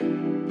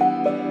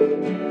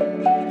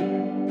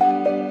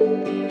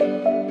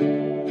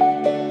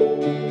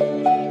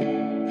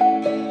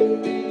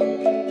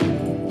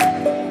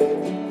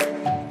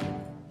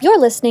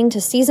listening to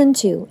Season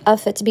 2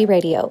 of Fit to Be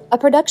Radio, a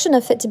production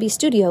of Fit to Be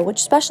Studio,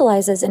 which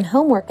specializes in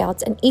home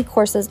workouts and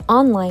e-courses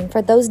online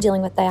for those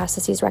dealing with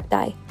diastases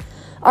recti.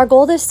 Our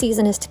goal this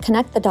season is to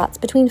connect the dots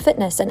between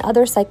fitness and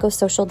other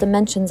psychosocial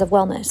dimensions of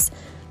wellness.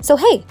 So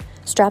hey,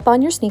 strap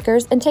on your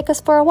sneakers and take us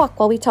for a walk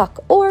while we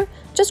talk, or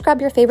just grab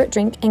your favorite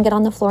drink and get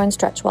on the floor and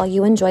stretch while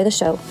you enjoy the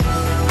show.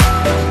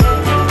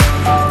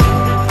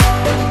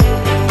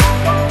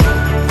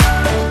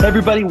 Hey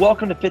everybody,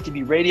 welcome to Fit to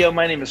Be Radio.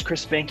 My name is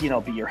Chris Banky and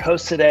I'll be your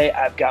host today.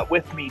 I've got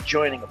with me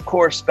joining, of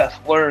course, Beth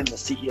Learn, the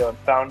CEO and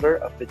founder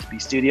of Fit to Be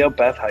Studio.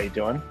 Beth, how you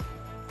doing?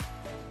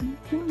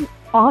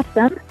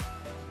 Awesome.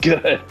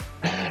 Good.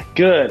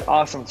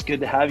 Awesome. It's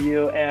good to have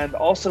you. And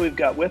also we've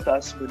got with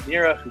us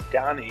Munira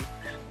Hudani,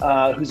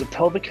 who's a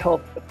pelvic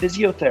health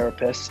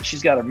physiotherapist.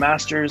 She's got a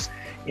master's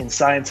in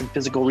science and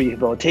physical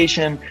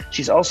rehabilitation.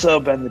 She's also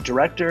been the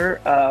director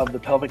of the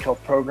pelvic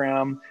health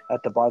program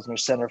at the Bosner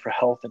Center for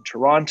Health in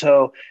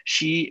Toronto.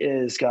 She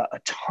has got a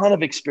ton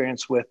of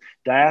experience with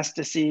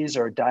diastases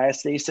or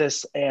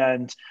diastasis.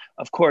 And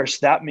of course,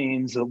 that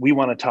means that we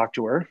want to talk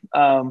to her.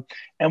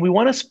 And we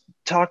want to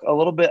talk a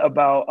little bit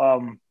about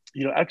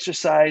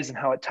exercise and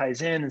how it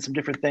ties in and some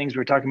different things we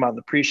were talking about in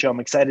the pre-show. I'm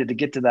excited to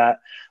get to that.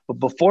 But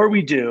before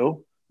we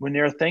do,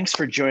 Munira, thanks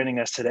for joining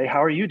us today.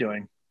 How are you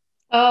doing?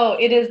 Oh,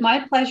 it is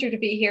my pleasure to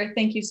be here.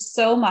 Thank you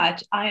so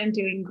much. I am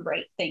doing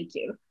great. Thank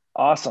you.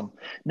 Awesome.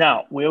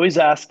 Now, we always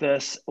ask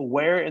this,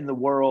 where in the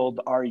world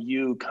are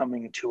you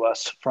coming to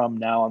us from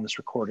now on this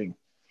recording?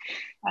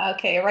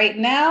 Okay, right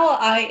now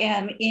I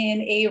am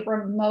in a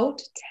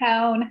remote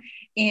town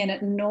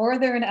in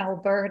northern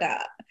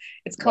Alberta.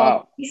 It's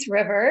called Peace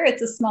River.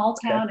 It's a small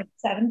town of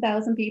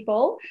 7,000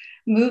 people.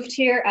 Moved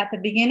here at the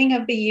beginning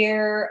of the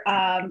year.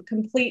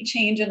 Complete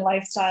change in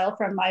lifestyle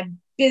from my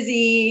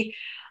busy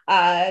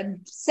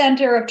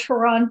center of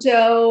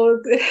Toronto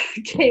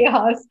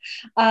chaos.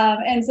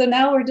 And so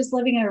now we're just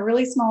living in a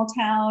really small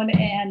town,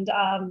 and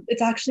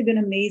it's actually been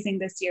amazing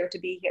this year to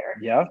be here.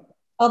 Yeah.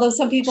 Although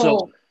some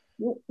people,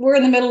 we're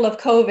in the middle of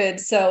COVID,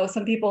 so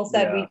some people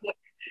said we took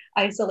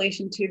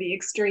isolation to the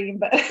extreme,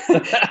 but this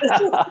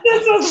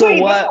was so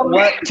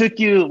what took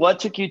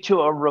you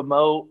to a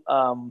remote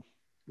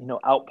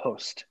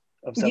outpost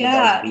of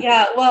 7,000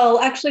 people? Well,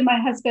 actually my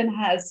husband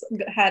has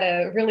had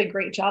a really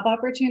great job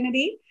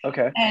opportunity,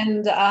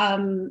 and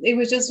it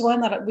was just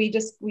one that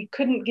we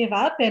couldn't give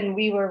up, and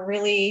we were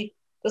really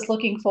just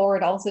looking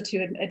forward also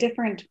to a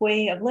different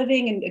way of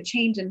living and a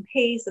change in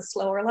pace, a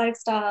slower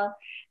lifestyle.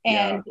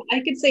 And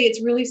I could say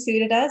it's really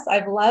suited us.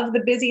 I've loved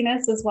the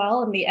busyness as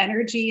well and the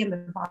energy and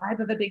the vibe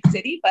of a big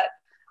city, but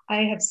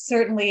I have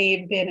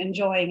certainly been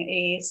enjoying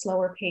a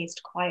slower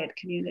paced, quiet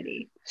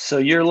community. So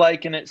you're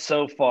liking it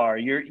so far.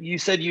 You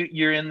said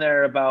you're in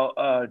there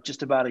about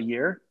just about a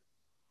year?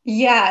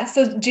 Yeah,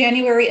 so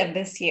January of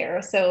this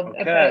year. So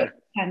about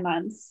 10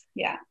 months.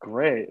 Yeah.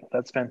 Great.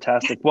 That's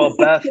fantastic. Well,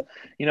 Beth,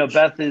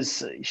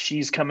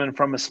 she's coming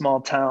from a small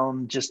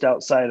town just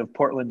outside of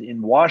Portland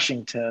in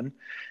Washington.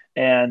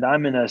 And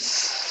I'm in a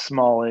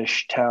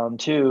smallish town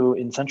too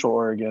in Central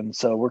Oregon.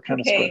 So we're kind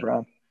of split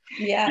around.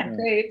 Yeah,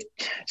 great.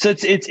 So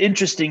it's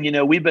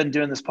interesting. We've been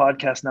doing this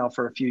podcast now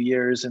for a few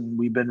years, and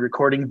we've been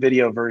recording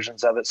video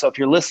versions of it. So if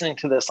you're listening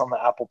to this on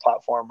the Apple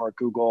platform or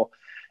Google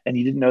and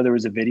you didn't know there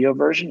was a video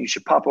version, you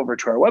should pop over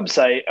to our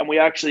website, and we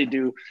actually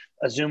do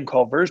a Zoom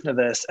call version of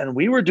this. And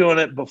we were doing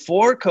it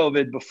before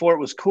COVID, before it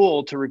was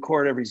cool to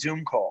record every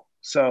Zoom call.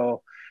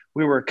 So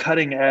we were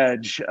cutting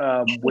edge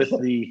with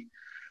the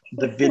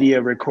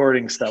video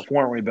recording stuff,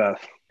 weren't we, Beth?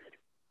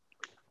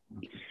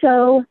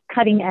 So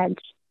cutting edge.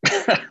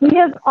 We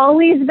have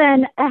always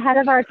been ahead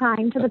of our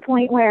time to the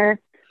point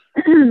where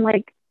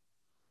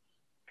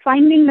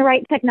finding the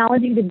right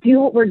technology to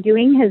do what we're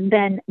doing has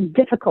been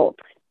difficult.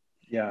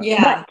 Yeah.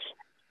 But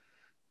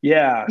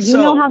you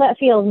so, know how that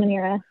feels,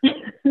 Munira.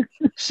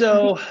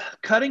 So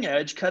cutting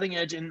edge.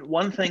 And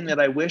one thing that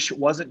I wish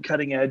wasn't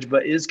cutting edge,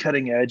 but is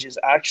cutting edge, is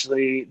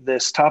actually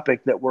this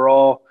topic that we're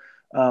all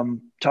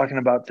talking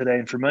about today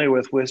and familiar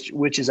with,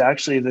 which is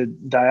actually the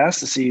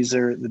diastases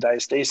or the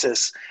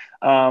diastasis.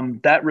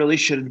 That really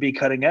shouldn't be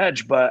cutting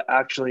edge, but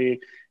actually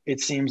it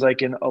seems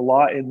like in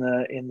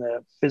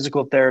the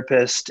physical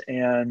therapist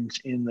and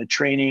in the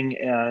training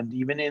and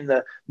even in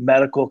the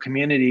medical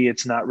community,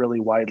 it's not really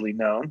widely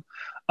known.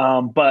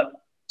 But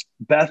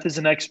Beth is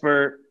an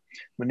expert,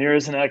 Munira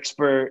is an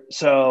expert.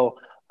 So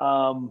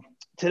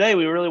today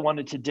we really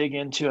wanted to dig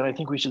into, and I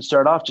think we should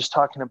start off just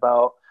talking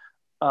about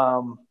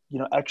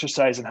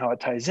exercise and how it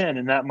ties in.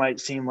 And that might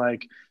seem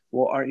like,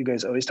 well, aren't you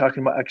guys always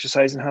talking about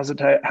exercise and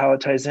how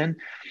it ties in?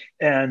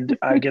 And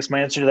I guess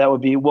my answer to that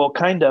would be, well,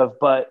 kind of,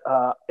 but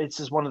it's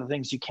just one of the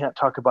things you can't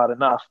talk about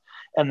enough.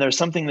 And there's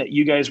something that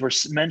you guys were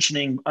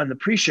mentioning on the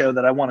pre-show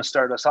that I want to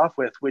start us off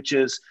with, which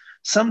is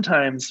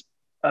sometimes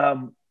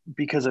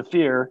because of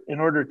fear, in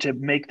order to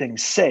make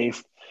things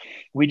safe,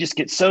 we just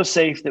get so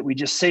safe that we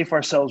just safe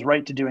ourselves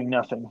right to doing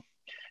nothing.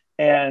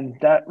 And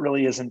that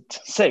really isn't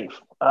safe.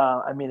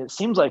 It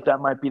seems like that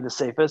might be the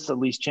safest, the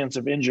least chance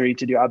of injury,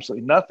 to do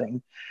absolutely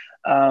nothing.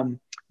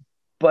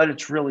 But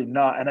it's really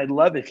not. And I'd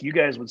love if you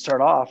guys would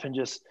start off and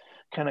just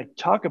kind of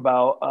talk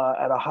about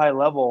at a high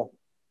level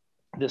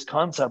this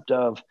concept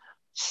of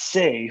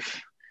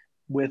safe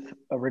with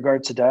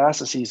regards to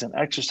diastases and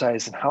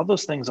exercise and how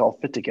those things all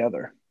fit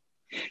together.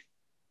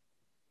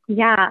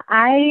 Yeah,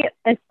 I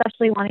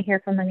especially want to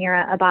hear from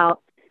Manira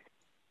about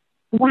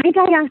why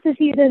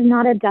diastases is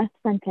not a death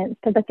sentence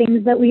to the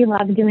things that we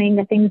love doing,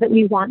 the things that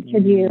we want to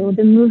do,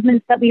 the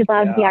movements that we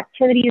love, the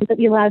activities that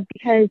we love,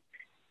 because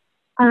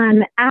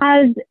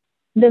as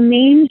the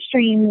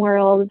mainstream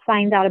world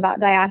finds out about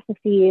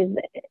diastases,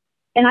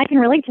 and I can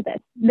relate to this,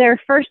 their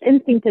first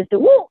instinct is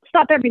to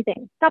stop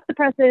everything, stop the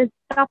presses,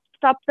 stop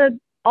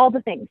all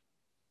the things.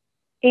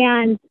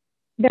 And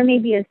there may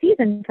be a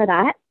season for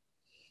that,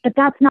 but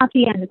that's not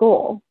the end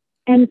goal.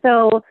 And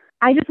so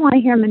I just want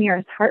to hear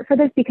Manira's heart for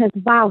this, because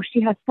wow,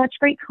 she has such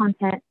great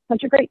content,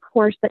 such a great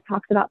course that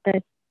talks about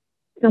this.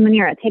 So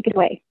Manira, take it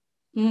away.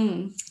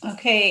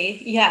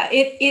 Okay. Yeah,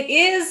 it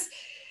is.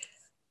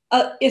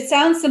 It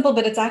sounds simple,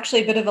 but it's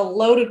actually a bit of a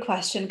loaded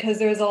question, because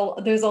there's a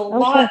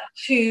lot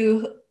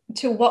to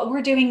what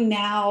we're doing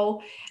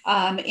now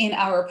in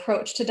our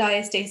approach to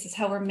diastasis,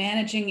 how we're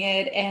managing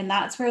it, and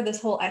that's where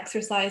this whole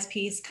exercise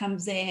piece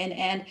comes in,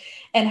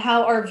 and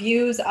how our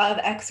views of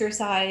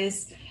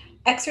exercising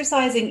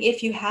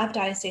if you have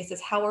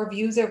diastasis, how our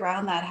views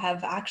around that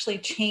have actually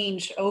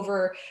changed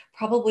over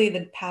probably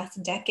the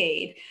past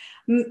decade.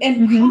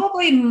 And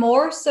probably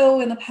more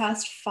so in the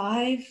past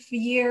 5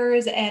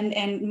 years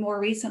and more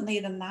recently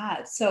than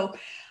that. So,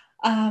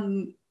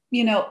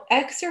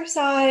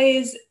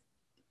 exercise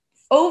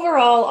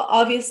overall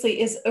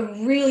obviously is a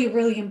really,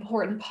 really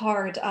important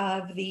part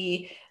of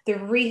the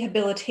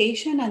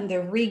rehabilitation and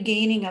the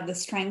regaining of the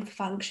strength,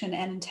 function,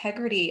 and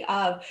integrity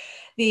of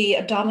the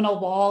abdominal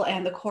wall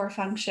and the core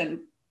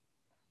function.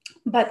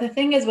 But the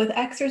thing is, with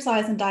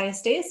exercise and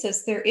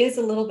diastasis, there is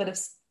a little bit of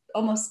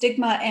almost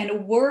stigma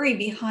and worry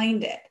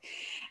behind it.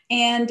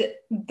 And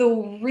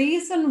the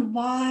reason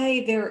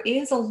why there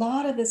is a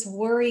lot of this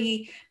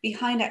worry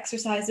behind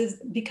exercise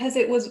is because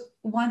it was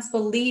once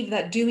believed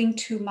that doing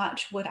too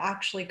much would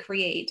actually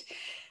create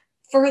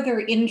further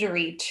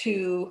injury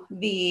to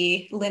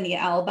the linea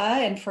alba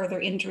and further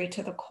injury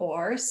to the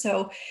core.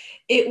 So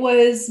it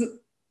was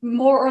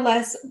more or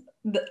less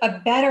a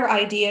better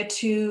idea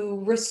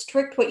to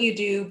restrict what you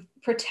do,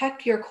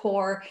 protect your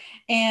core,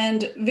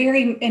 and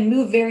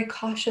move very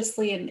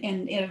cautiously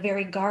in a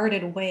very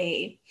guarded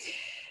way.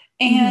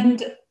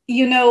 And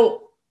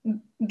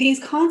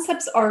these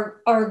concepts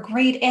are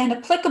great and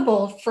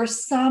applicable for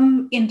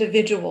some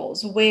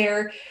individuals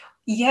where,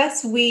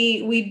 yes,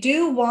 we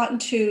do want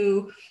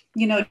to,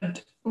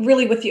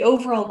 really with the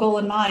overall goal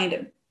in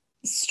mind,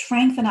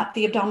 strengthen up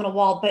the abdominal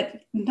wall,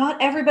 but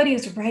not everybody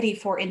is ready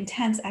for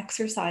intense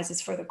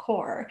exercises for the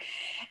core.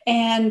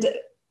 And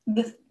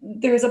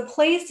there's a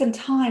place and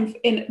time,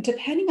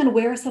 depending on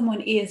where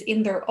someone is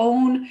in their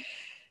own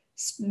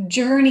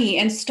journey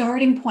and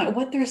starting point,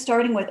 what they're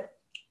starting with,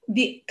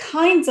 the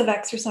kinds of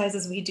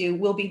exercises we do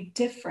will be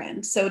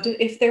different. So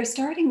if they're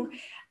starting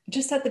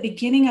just at the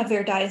beginning of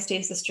their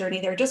diastasis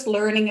journey, they're just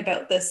learning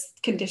about this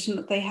condition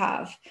that they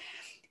have,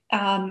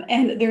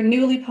 and they're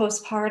newly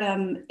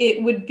postpartum,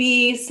 it would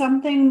be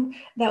something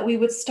that we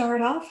would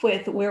start off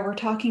with where we're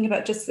talking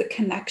about just the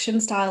connection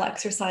style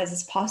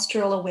exercises,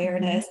 postural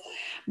awareness,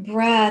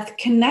 breath,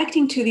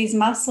 connecting to these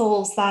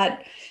muscles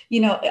that,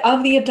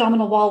 of the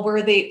abdominal wall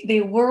where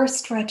they were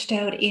stretched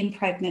out in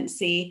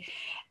pregnancy,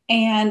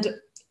 and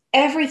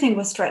everything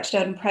was stretched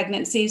out in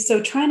pregnancy.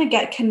 So trying to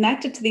get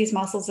connected to these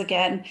muscles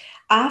again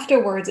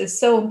afterwards is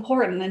so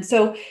important. And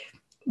so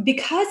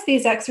because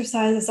these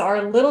exercises are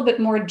a little bit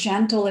more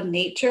gentle in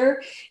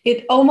nature,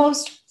 it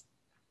almost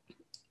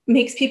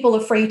makes people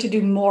afraid to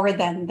do more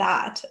than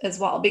that as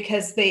well,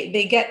 because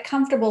they get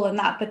comfortable in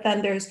that. But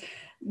then there's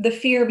the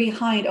fear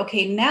behind,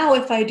 okay, now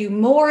if I do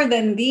more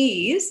than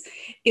these,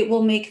 it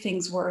will make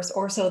things worse,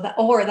 or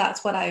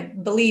that's what I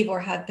believe or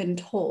have been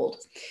told.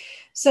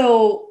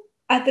 So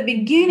at the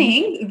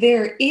beginning,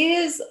 there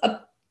is a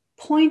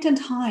point in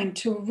time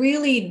to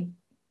really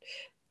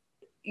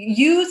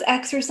use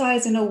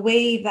exercise in a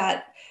way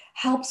that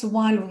helps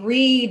one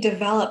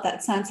redevelop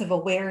that sense of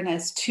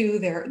awareness to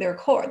their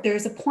core.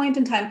 There's a point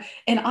in time,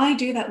 and I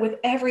do that with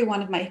every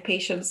one of my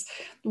patients,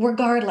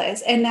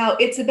 regardless. And now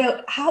it's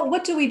about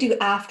what do we do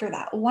after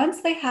that?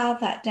 Once they have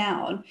that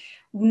down,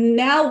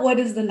 now what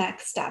is the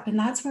next step? And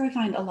that's where I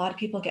find a lot of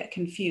people get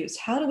confused.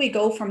 How do we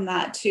go from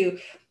that to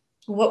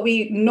what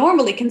we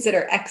normally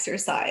consider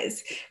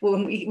exercise?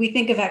 When we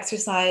think of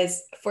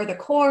exercise for the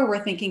core,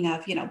 we're thinking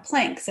of,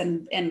 planks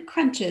and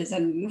crunches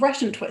and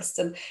Russian twists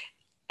and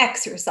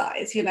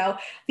exercise.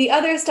 The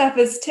other stuff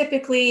is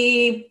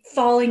typically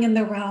falling in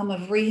the realm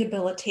of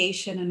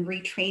rehabilitation and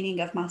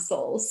retraining of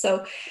muscles.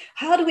 So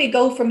how do we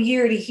go from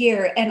here to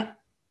here? And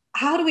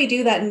how do we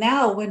do that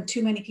now when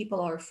too many people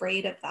are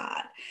afraid of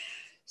that?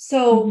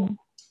 So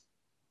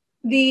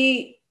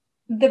the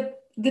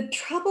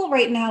trouble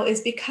right now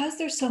is because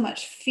there's so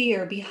much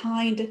fear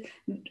behind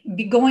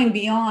going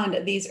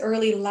beyond these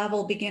early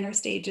level beginner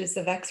stages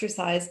of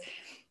exercise,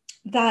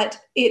 that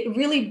it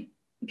really,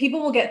 people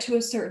will get to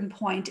a certain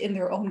point in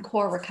their own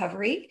core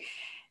recovery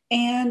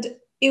and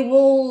it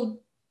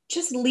will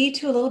just lead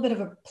to a little bit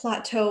of a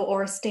plateau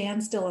or a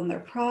standstill in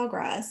their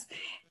progress.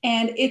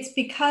 And it's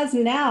because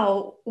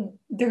now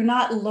they're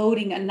not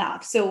loading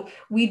enough. So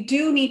we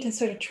do need to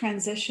sort of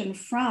transition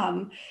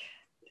from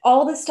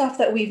all the stuff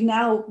that we've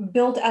now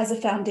built as a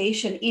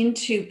foundation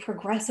into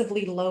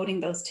progressively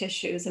loading those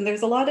tissues. And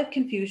there's a lot of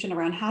confusion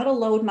around how to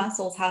load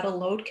muscles, how to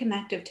load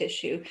connective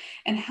tissue,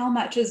 and how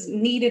much is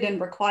needed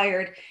and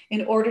required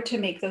in order to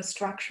make those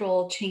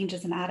structural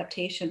changes and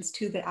adaptations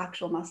to the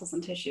actual muscles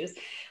and tissues,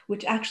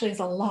 which actually is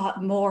a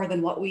lot more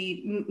than what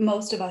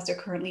most of us are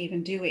currently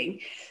even doing.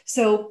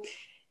 So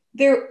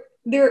there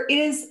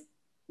is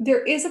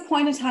a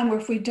point in time where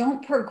if we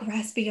don't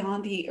progress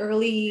beyond the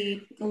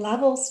early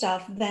level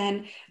stuff,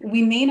 then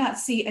we may not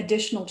see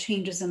additional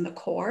changes in the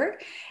core.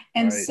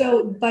 And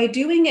so by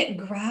doing it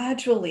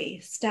gradually,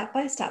 step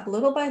by step,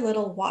 little by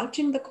little,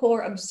 watching the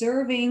core,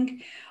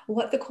 observing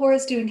what the core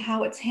is doing,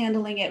 how it's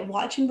handling it,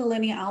 watching the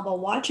linea alba,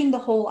 watching the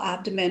whole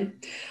abdomen,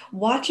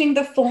 watching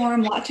the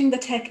form, watching the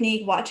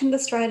technique, watching the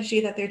strategy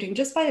that they're doing,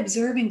 just by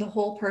observing the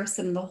whole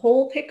person, the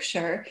whole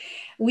picture,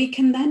 we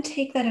can then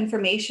take that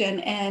information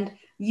and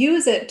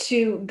use it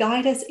to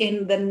guide us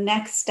in the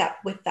next step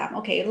with them.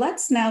 Okay,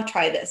 let's now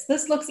try this.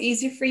 This looks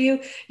easy for you.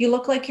 You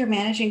look like you're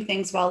managing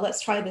things well.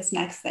 Let's try this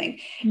next thing.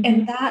 Mm-hmm.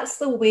 And that's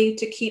the way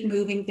to keep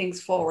moving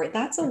things forward.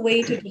 That's a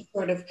way to just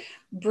sort of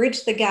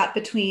bridge the gap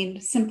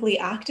between simply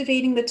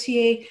activating the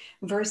TA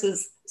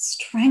versus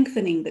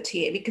strengthening the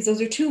TA, because those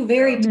are two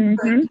very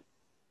different,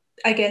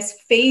 I guess,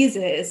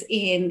 phases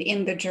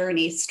in the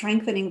journey,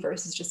 strengthening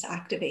versus just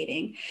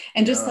activating.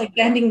 And just like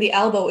bending the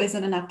elbow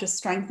isn't enough to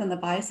strengthen the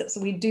biceps.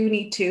 We do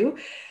need to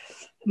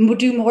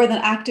do more than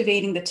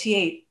activating the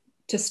TA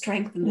to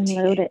strengthen the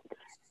TA. Load it.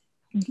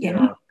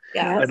 Yeah.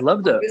 I'd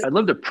love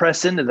to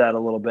press into that a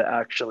little bit,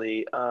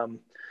 actually.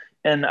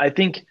 And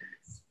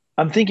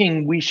I'm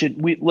thinking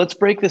let's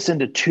break this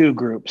into two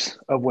groups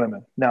of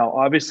women. Now,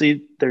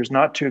 obviously there's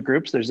not two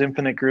groups, there's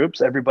infinite groups.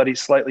 Everybody's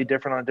slightly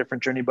different on a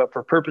different journey, but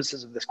for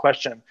purposes of this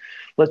question,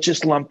 let's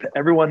just lump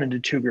everyone into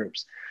two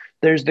groups.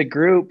 There's the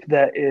group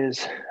that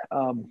is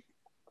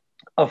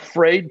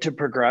afraid to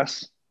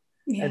progress.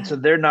 Yeah. And so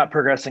they're not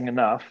progressing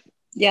enough.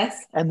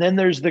 Yes. And then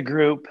there's the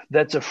group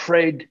that's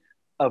afraid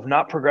of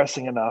not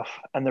progressing enough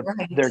and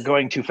they're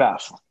going too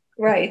fast.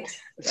 Right.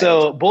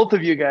 So both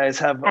of you guys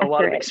have a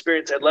lot of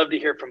experience. I'd love to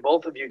hear from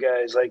both of you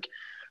guys. Like,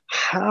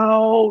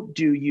 how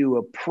do you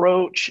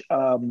approach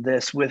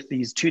this with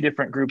these two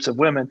different groups of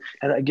women?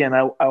 And again,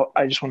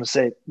 I just want to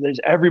say there's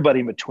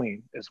everybody in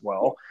between as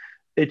well.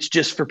 It's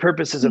just for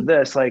purposes of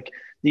this, like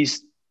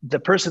the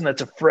person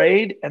that's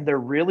afraid and they're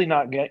really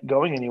not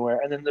going anywhere.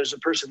 And then there's a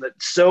person that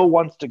so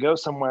wants to go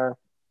somewhere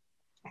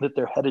that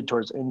they're headed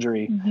towards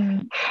injury.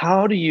 Mm-hmm.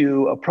 How do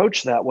you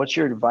approach that? What's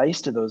your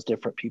advice to those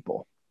different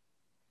people?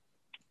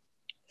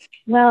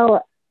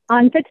 Well,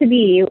 on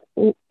Fit2B,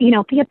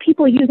 we have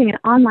people using an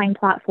online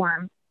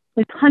platform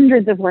with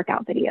hundreds of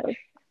workout videos.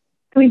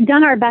 So we've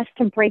done our best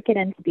to break it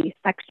into these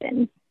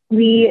sections.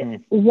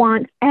 We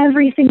want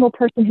every single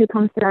person who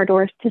comes through our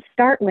doors to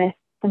start with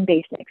some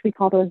basics. We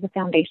call those the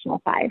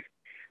foundational 5,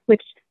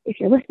 which if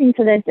you're listening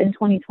to this in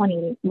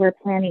 2020,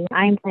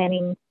 I'm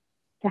planning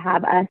to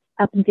have us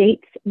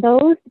update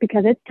those,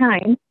 because it's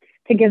time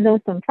to give those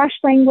some fresh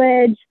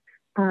language,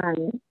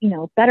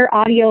 better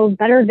audio,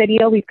 better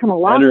video. We've come a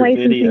long way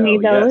since we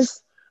made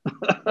those,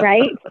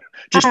 right?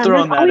 Just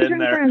throwing that in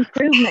there. For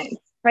improvement,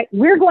 right?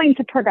 We're going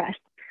to progress.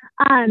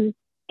 And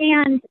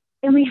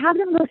we have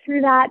them go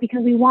through that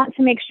because we want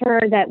to make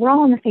sure that we're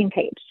all on the same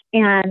page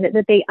and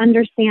that they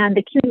understand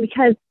the cue,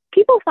 because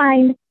people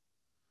find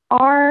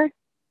our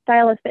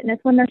style of fitness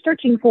when they're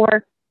searching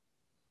for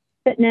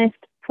fitness,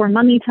 for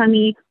mummy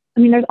tummy. I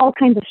mean, there's all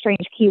kinds of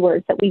strange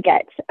keywords that we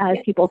get as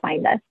people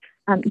find us.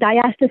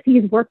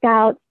 Diastases,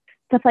 workouts,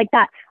 stuff like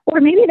that. Or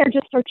maybe they're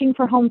just searching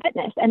for home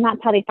fitness and that's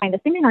how they find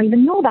us. They may not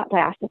even know about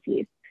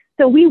diastases.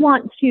 So we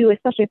want to,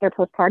 especially if they're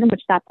postpartum,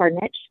 which that's our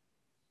niche,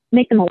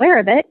 make them aware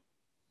of it,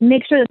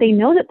 make sure that they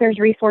know that there's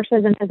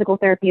resources and physical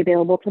therapy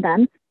available to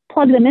them,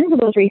 plug them into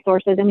those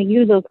resources, and we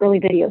use those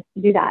early videos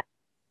to do that.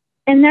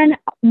 And then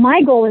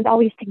my goal is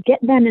always to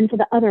get them into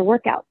the other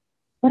workouts.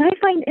 What I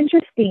find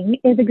interesting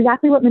is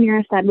exactly what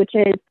Manira said, which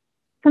is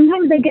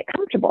sometimes they get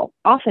comfortable.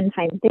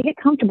 Oftentimes they get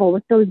comfortable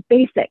with those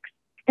basics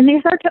and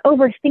they start to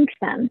overthink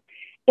them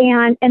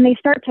and they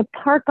start to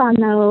park on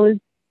those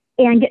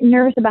and get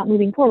nervous about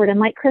moving forward. And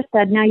like Chris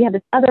said, now you have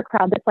this other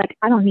crowd that's like,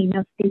 I don't need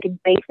no stinking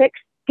basics.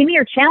 Give me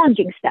your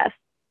challenging stuff.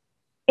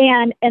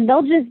 And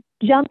they'll just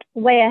jump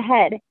way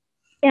ahead.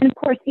 And of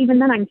course, even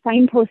then I'm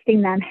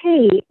signposting them,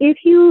 hey, if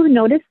you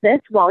notice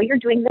this while you're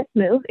doing this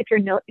move, if you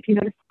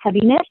notice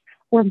heaviness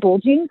or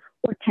bulging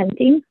or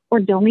tensing or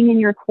doming in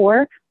your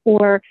core,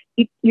 or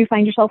you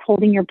find yourself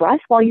holding your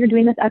breath while you're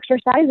doing this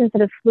exercise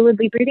instead of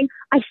fluidly breathing.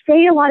 I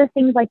say a lot of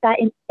things like that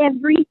in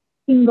every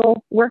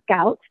single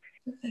workout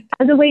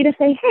as a way to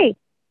say, hey,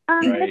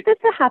 if this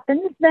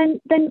happens, then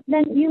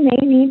you may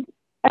need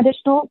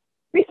additional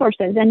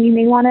resources and you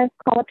may want to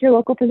call up your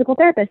local physical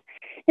therapist.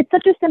 It's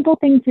such a simple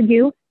thing to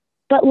do,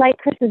 but like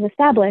Chris has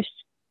established,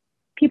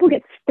 people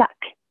get stuck.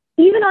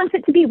 Even on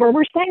Fit to Be, where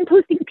we're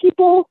signposting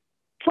people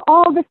to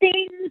all the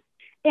things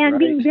and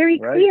being very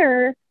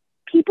clear,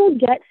 people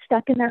get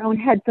stuck in their own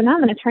head. So now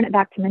I'm going to turn it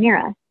back to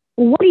Manira.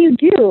 What do you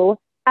do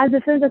as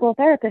a physical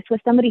therapist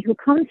with somebody who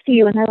comes to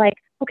you and they're like,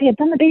 okay, I've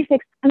done the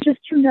basics, I'm just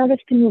too nervous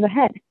to move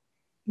ahead?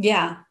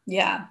 Yeah.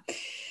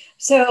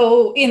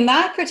 So in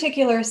that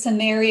particular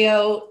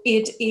scenario,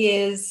 it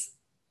is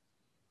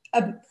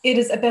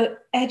about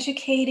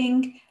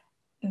educating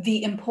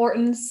the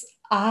importance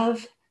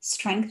of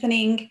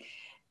strengthening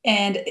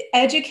and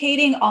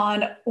educating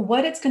on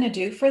what it's going to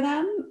do for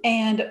them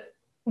and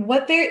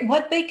what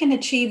they can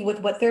achieve with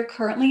what they're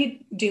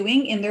currently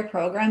doing in their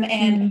program,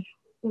 and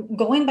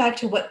going back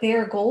to what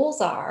their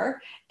goals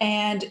are.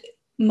 And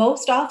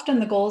most often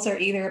the goals are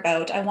either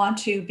about, I want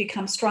to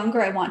become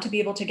stronger, I want to be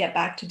able to get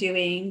back to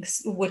doing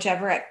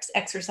whichever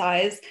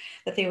exercise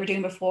that they were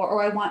doing before,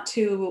 or I want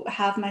to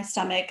have my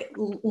stomach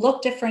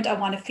look different, I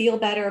want to feel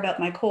better about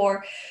my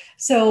core.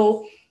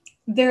 So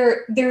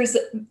there's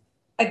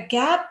a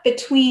gap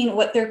between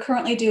what they're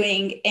currently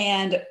doing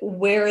and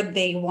where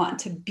they want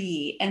to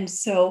be. And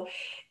so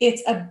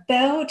it's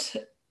about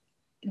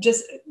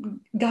just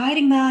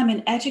guiding them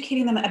and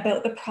educating them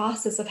about the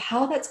process of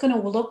how that's going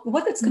to look,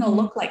 what it's going to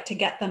look like to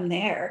get them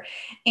there.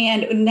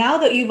 And now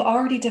that you've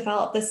already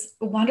developed this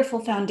wonderful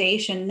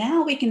foundation,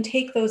 now we can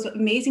take those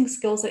amazing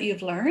skills that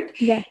you've learned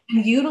and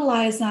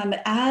utilize them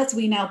as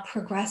we now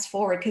progress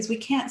forward, because we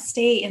can't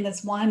stay in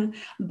this one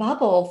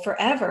bubble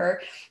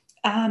forever.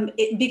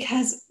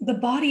 Because the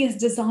body is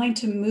designed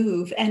to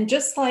move. And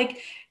just like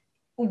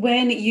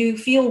when you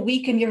feel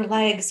weak in your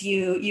legs,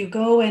 you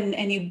go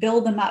and you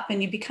build them up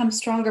and you become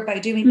stronger by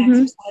doing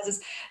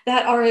exercises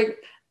that are,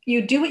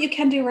 you do what you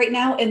can do right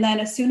now. And then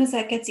as soon as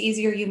that gets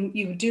easier,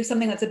 you do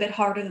something that's a bit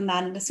harder than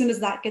that. And as soon as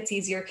that gets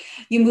easier,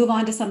 you move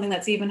on to something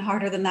that's even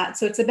harder than that.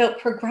 So it's about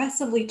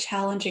progressively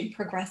challenging,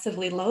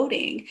 progressively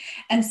loading.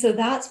 And so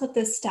that's what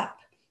this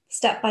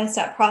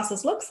step-by-step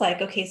process looks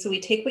like. Okay, so we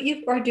take what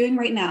you are doing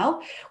right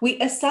now, we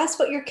assess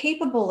what you're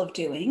capable of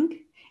doing,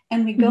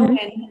 and we go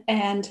in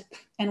and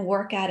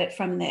work at it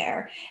from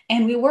there.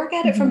 And we work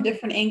at it from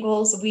different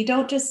angles. We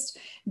don't just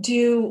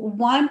do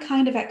one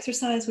kind of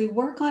exercise. We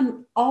work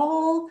on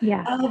all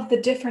of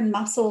the different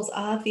muscles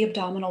of the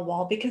abdominal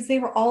wall, because they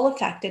were all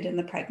affected in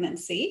the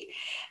pregnancy.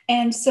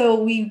 And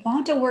so we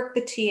want to work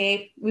the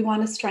TA, we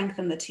want to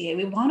strengthen the TA,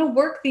 we want to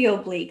work the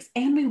obliques,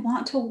 and we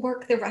want to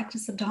work the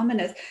rectus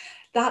abdominis.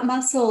 That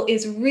muscle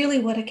is really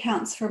what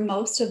accounts for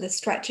most of the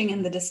stretching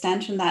and the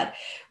distension that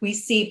we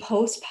see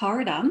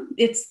postpartum.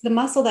 It's the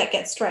muscle that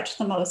gets stretched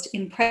the most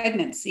in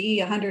pregnancy,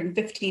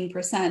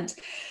 115%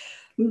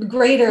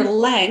 greater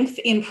length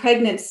in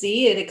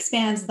pregnancy. It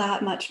expands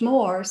that much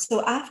more.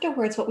 So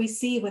afterwards, what we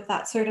see with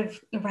that sort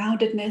of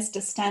roundedness,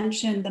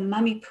 distension, the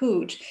mummy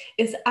pooch,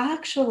 is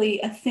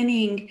actually a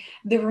thinning,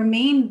 the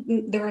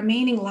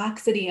remaining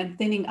laxity and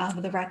thinning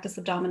of the rectus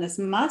abdominis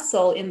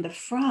muscle in the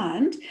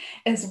front,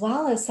 as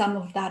well as some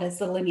of that is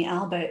the linea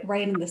alba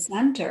right in the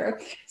center.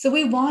 So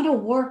we want to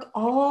work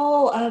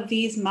all of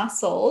these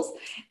muscles,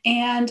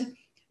 and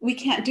we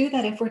can't do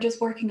that if we're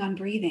just working on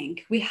breathing.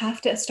 We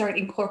have to start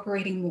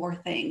incorporating more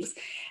things.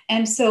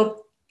 And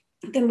so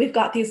then we've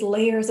got these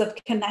layers of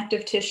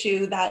connective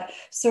tissue that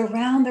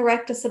surround the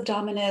rectus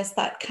abdominis,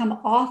 that come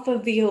off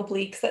of the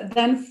obliques, that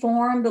then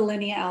form the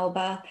linea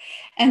alba.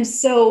 And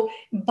so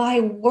by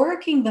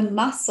working the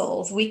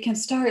muscles, we can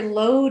start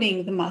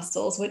loading the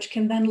muscles, which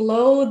can then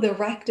load the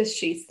rectus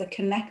sheaths, the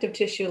connective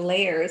tissue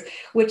layers,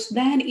 which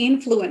then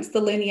influence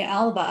the linea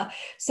alba.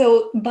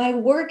 So by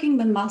working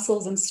the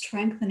muscles and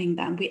strengthening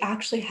them, we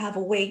actually have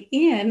a way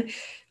in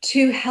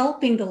to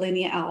helping the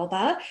linea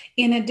alba.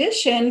 In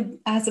addition,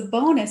 as a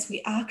bonus,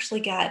 we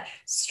actually get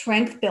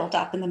strength built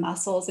up in the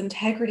muscles,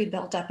 integrity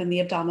built up in the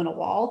abdominal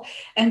wall.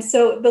 And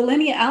so the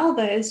linea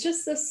alba is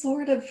just this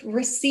sort of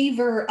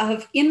receiver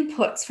of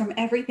inputs from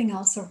everything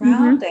else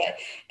around it.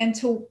 And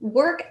to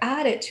work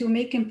at it, to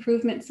make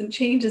improvements and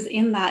changes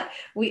in that,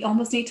 we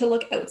almost need to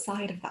look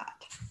outside of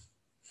that.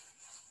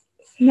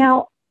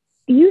 Now,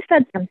 you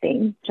said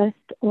something just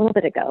a little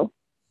bit ago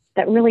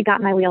that really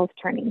got my wheels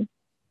turning.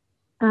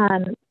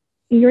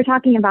 You were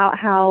talking about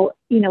how,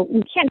 we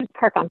can't just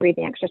park on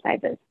breathing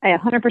exercises. I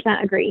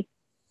 100% agree.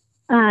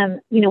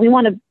 We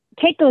want to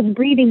take those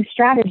breathing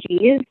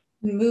strategies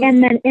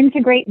and then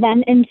integrate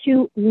them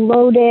into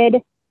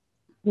loaded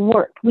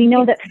work. We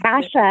know that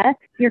fascia,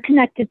 your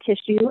connective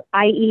tissue,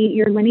 i.e.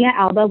 your linea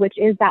alba, which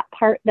is that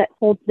part that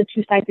holds the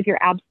two sides of your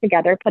abs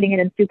together, putting it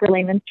in super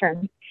layman's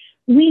terms.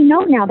 We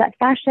know now that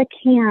fascia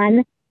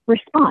can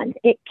respond.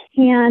 It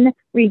can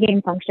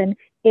regain function.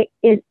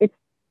 It's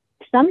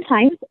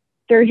sometimes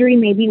surgery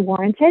may be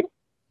warranted.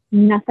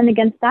 Nothing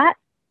against that.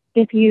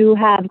 If you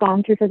have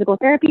gone through physical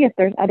therapy, if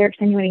there's other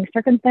extenuating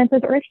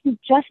circumstances, or if you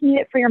just need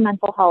it for your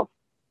mental health,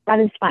 that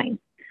is fine.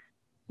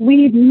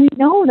 We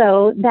know,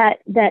 though,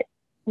 that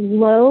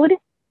load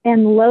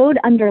and load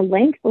under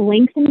length,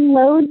 lengthening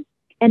loads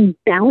and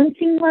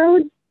balancing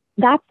loads,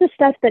 that's the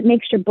stuff that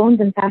makes your bones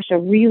and fascia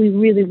really,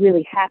 really,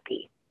 really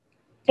happy.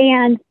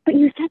 But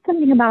you said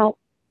something about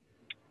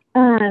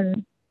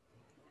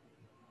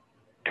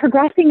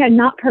progressing and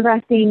not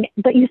progressing,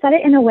 but you said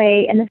it in a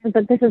way, and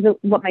this is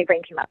what my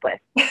brain came up with.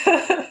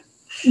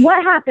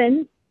 What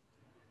happens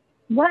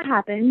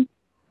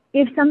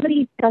if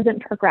somebody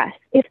doesn't progress?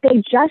 If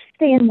they just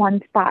stay in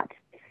one spot,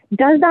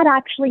 does that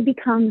actually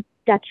become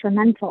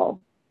detrimental?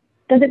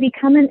 Does it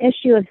become an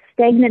issue of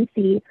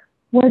stagnancy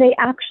where they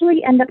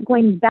actually end up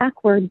going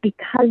backward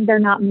because they're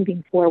not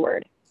moving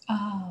forward?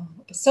 Oh,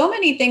 so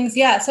many things.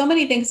 Yeah, so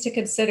many things to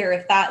consider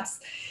if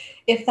that's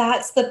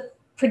the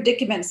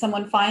predicament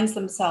someone finds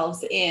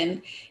themselves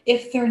in.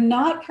 If they're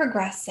not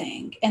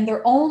progressing and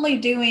they're only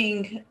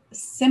doing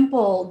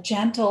simple,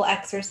 gentle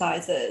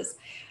exercises,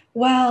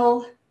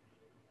 well,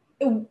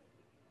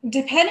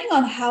 depending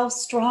on how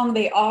strong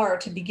they are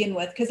to begin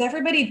with, because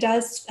everybody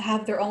does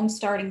have their own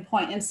starting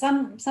point, and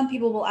some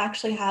people will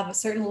actually have a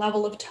certain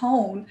level of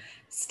tone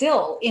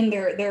still in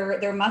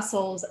their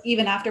muscles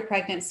even after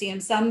pregnancy,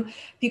 and some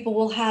people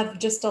will have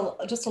just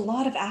a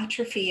lot of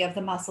atrophy of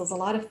the muscles, a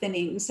lot of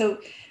thinning. So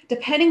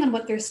depending on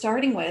what they're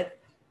starting with,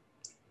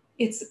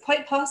 it's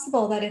quite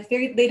possible that if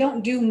they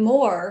don't do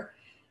more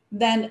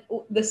than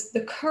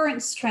the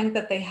current strength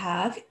that they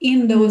have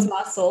in those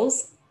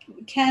muscles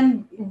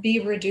can be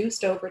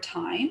reduced over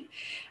time,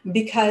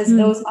 because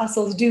those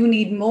muscles do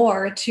need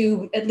more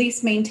to at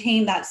least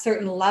maintain that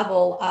certain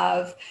level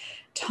of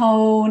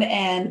tone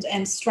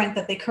and strength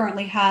that they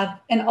currently have.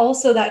 And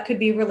also that could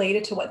be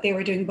related to what they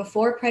were doing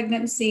before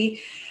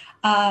pregnancy.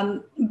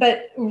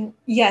 But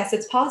yes,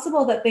 it's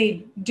possible that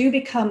they do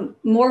become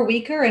more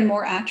weaker and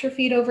more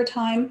atrophied over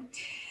time.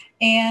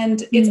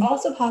 And it's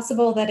also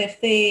possible that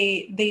if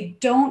they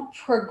don't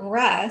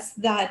progress,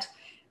 that,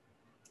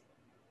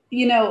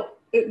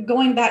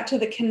 going back to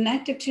the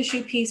connective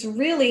tissue piece,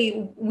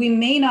 really, we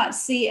may not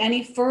see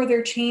any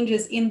further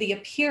changes in the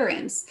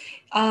appearance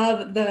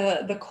of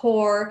the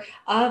core,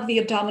 of the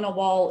abdominal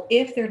wall,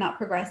 if they're not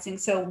progressing.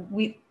 So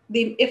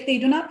if they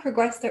do not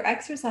progress their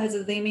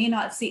exercises, they may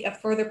not see a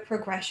further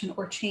progression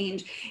or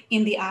change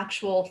in the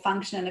actual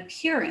function and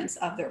appearance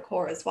of their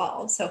core as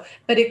well. So,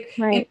 but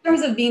in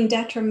terms of being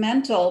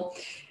detrimental,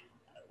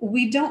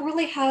 we don't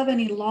really have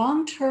any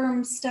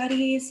long-term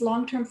studies,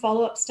 long-term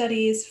follow-up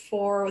studies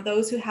for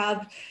those who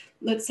have,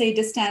 let's say,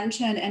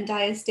 distension and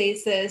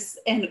diastasis,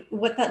 and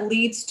what that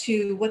leads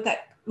to, what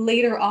that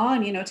later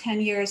on, 10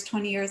 years,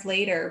 20 years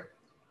later.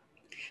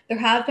 There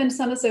have been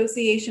some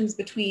associations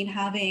between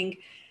having,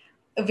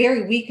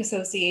 very weak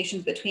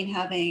associations between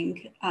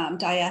having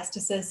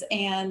diastasis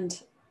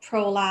and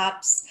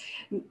prolapse,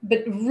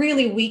 but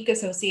really weak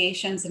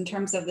associations in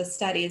terms of the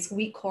studies,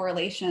 weak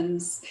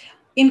correlations,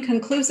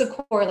 inconclusive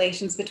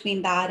correlations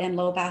between that and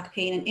low back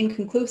pain, and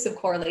inconclusive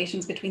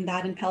correlations between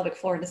that and pelvic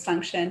floor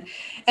dysfunction.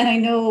 And I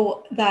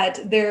know that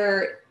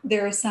there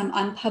is some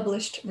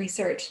unpublished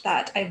research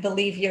that I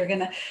believe you're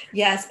gonna,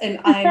 yes, and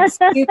I'm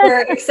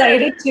super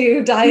excited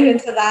to dive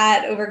into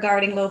that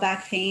regarding low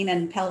back pain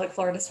and pelvic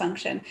floor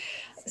dysfunction.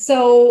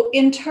 So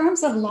in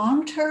terms of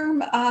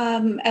long-term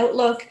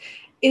outlook,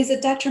 is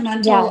it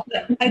detrimental?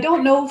 Yeah. I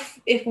don't know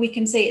if we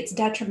can say it's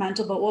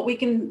detrimental, but what we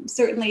can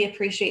certainly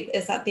appreciate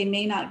is that they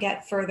may not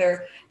get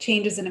further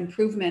changes and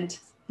improvement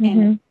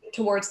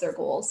towards their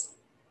goals.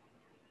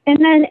 And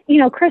then,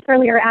 Chris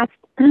earlier asked,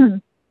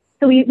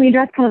 so we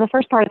addressed kind of the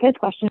first part of his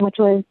question, which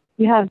was,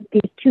 you have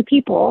these two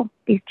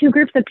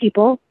groups of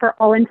people, for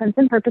all intents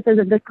and purposes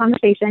of this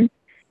conversation.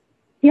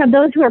 You have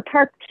those who are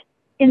parked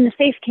in the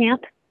safe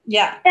camp.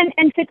 Yeah.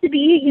 And Fit to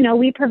Be,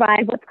 we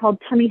provide what's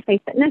called tummy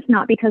safe fitness,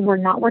 not because we're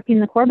not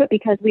working the core, but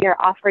because we are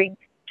offering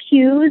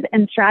cues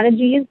and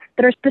strategies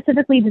that are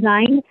specifically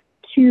designed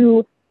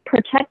to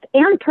protect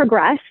and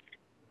progress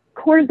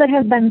cores that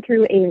have been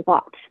through a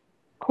lot,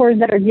 cores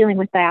that are dealing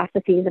with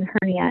diastases and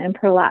hernia and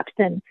prolapse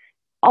and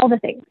all the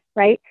things,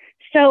 right?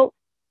 So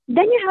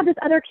then you have this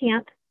other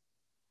camp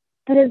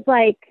that is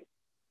like,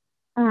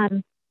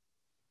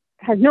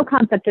 has no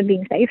concept of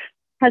being safe,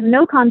 has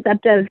no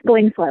concept of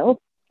going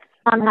slow.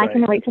 And I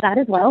can relate to that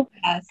as well.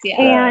 Yes,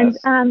 yes.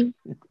 And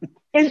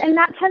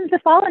that tends to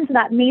fall into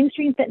that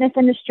mainstream fitness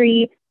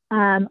industry.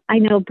 I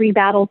know Bree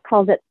Battles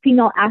calls it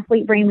female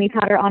athlete brain. We've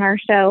had her on our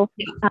show,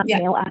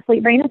 male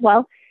athlete brain as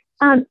well.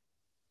 And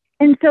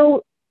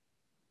so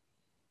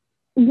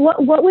what's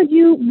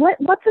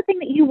the thing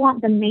that you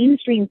want the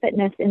mainstream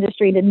fitness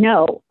industry to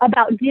know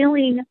about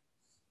dealing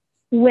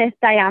with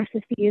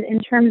diastases in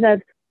terms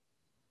of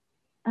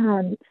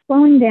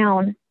slowing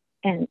down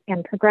and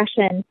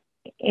progression,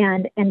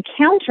 and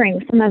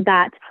countering some of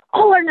that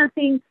all or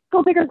nothing,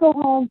 go big or go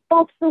home,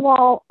 balls to the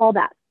wall, all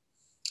that?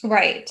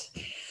 Right.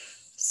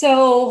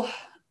 So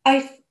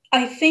I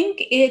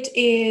think it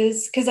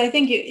is, because I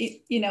think,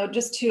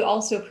 just to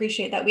also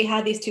appreciate that we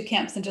had these two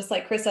camps, and just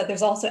like Chris said,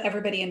 there's also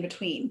everybody in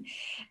between.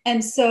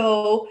 And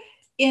so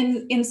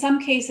in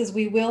some cases,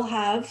 we will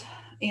have,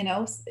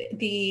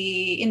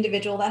 the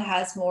individual that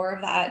has more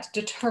of that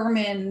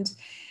determined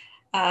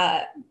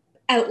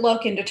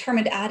outlook and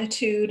determined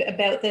attitude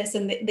about this,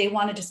 and they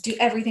want to just do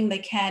everything they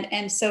can.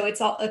 And so it's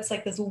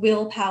like this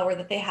willpower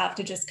that they have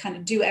to just kind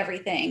of do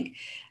everything.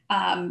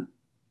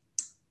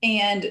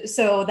 And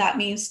so that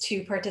means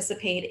to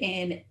participate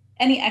in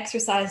any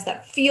exercise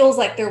that feels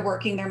like they're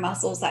working their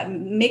muscles, that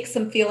makes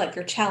them feel like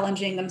they're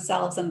challenging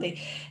themselves, and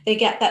they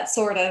get that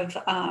sort of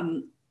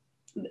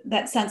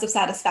that sense of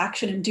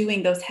satisfaction in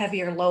doing those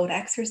heavier load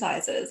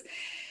exercises.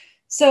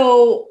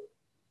 So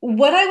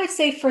what I would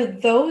say for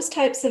those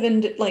types of,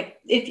 like,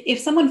 if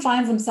someone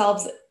finds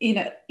themselves, you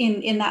know,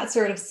 in that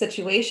sort of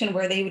situation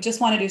where they just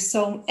want to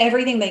do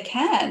everything they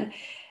can,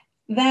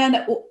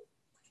 then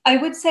I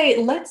would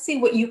say, let's see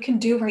what you can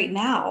do right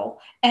now.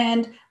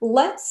 And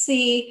let's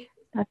see.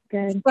 That's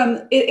good.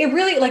 It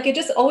really, like, it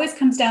just always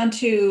comes down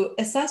to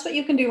assess what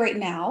you can do right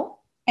now,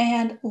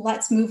 and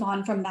let's move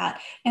on from that.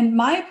 And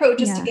my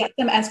approach is to get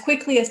them as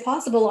quickly as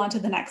possible onto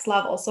the next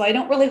level. So I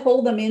don't really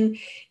hold them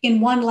in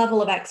one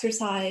level of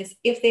exercise.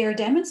 If they are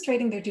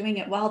demonstrating they're doing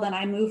it well, then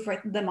I move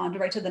them on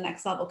right to the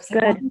next level, because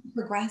I want them to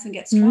progress and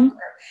get stronger.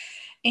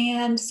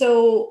 And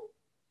so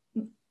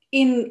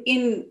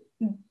in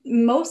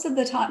most of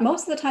the time,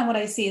 what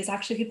I see is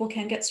actually people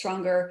can get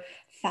stronger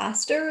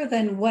faster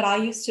than what I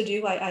used to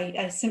do.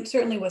 I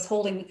certainly was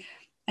holding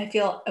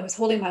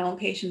my own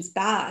patients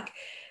back.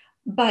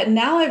 But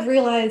now I've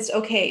realized,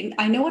 okay,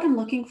 I know what I'm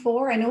looking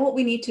for. I know what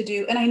we need to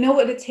do. And I know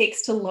what it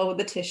takes to load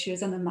the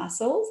tissues and the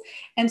muscles.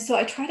 And so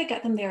I try to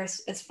get them there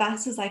as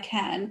fast as I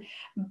can,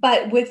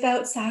 but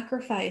without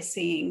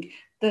sacrificing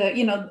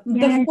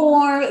the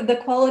form, the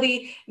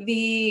quality,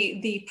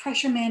 the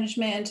pressure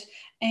management.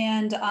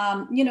 And,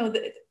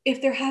 if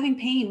they're having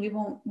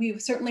pain, we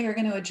certainly are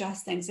going to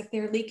adjust things. If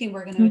they're leaking,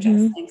 we're going to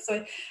adjust things. So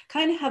I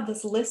kind of have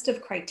this list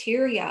of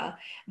criteria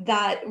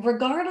that,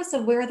 regardless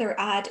of where they're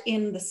at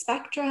in the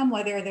spectrum,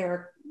 whether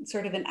they're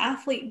sort of an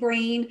athlete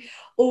brain,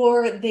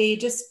 or they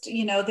just,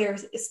 they're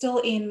still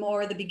in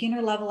more the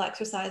beginner level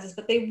exercises,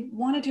 but they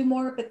want to do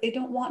more, but they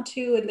don't want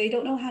to, and they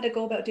don't know how to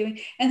go about doing.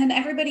 And then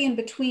everybody in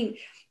between,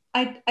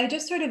 I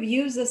just sort of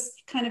use this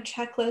kind of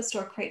checklist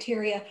or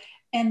criteria.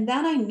 And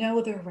then I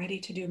know they're ready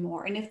to do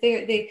more. And if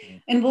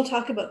and we'll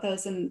talk about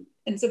those. And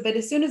so, but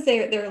as soon as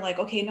they're like,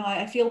 okay, no,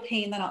 I feel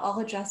pain, then I'll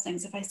adjust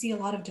things. If I see a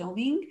lot of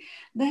doming,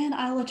 then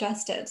I'll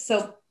adjust it.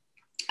 So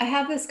I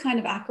have this kind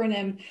of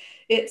acronym.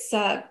 It's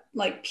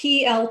like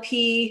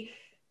PLP,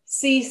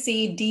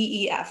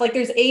 CCDEF. Like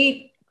there's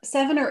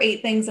 7 or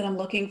 8 things that I'm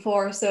looking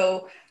for.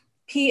 So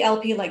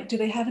PLP, like, do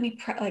they have any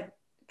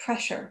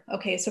pressure?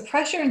 Okay, so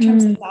pressure in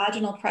terms of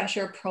vaginal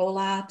pressure,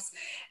 prolapse.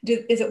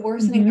 Is it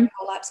worsening their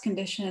prolapse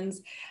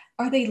conditions?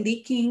 Are they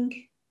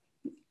leaking?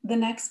 The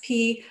next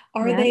P,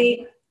 are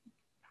they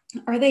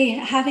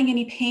having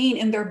any pain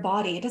in their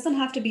body? It doesn't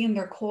have to be in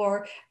their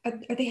core.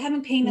 Are they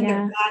having pain in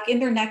their back,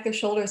 in their neck, their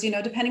shoulders?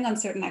 Depending on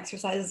certain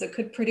exercises, it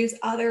could produce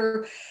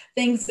other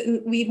things.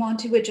 And we want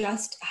to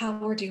adjust how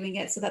we're doing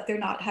it so that they're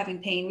not having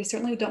pain. We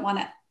certainly don't want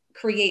to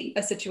create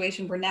a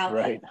situation where now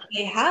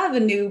they have a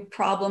new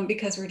problem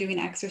because we're doing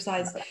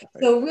exercise. Right.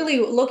 So really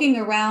looking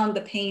around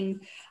the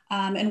pain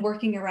and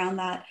working around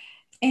that.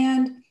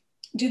 And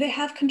do they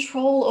have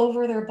control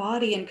over their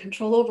body and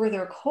control over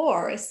their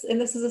core? And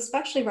this is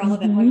especially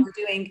relevant when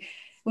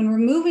we're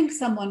moving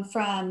someone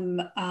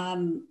from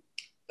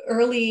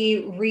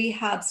early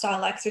rehab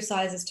style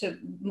exercises to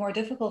more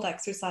difficult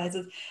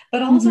exercises,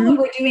 but also when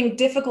we're doing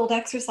difficult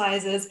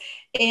exercises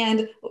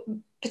and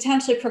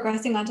potentially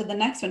progressing onto the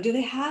next one, do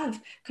they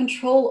have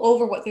control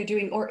over what they're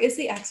doing? Or is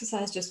the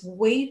exercise just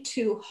way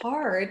too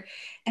hard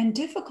and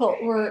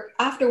difficult, where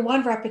after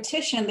one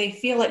repetition, they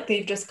feel like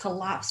they've just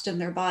collapsed in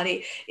their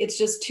body? It's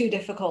just too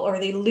difficult, or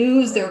they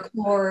lose their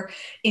core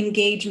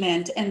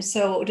engagement. And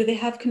so do they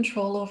have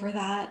control over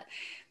that?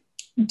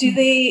 Do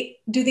they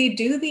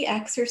do the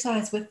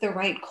exercise with the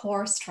right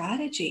core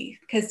strategy?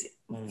 Because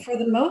for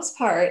the most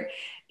part,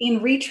 in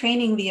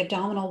retraining the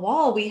abdominal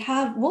wall,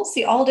 we'll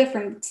see all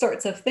different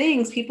sorts of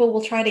things. People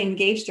will try to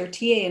engage their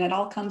TA, and it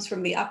all comes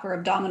from the upper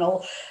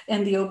abdominal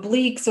and the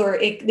obliques, or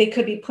they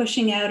could be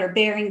pushing out or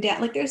bearing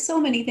down. Like there's so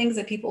many things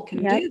that people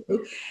can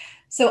do.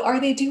 So are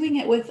they doing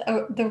it with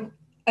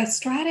a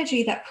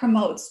strategy that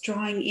promotes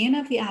drawing in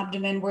of the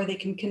abdomen, where they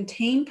can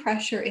contain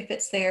pressure if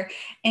it's there,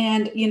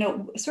 and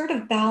sort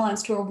of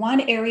balanced, where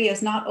one area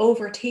is not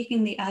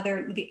overtaking the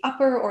other, the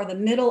upper or the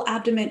middle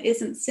abdomen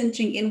isn't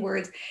cinching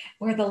inwards,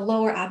 where the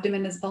lower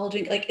abdomen is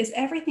bulging? Like, is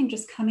everything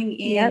just coming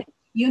in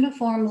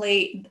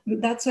uniformly?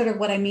 That's sort of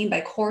what I mean by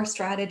core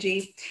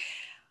strategy.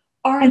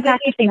 I'm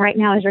practicing right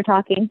now as you're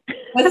talking.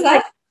 What's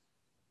that?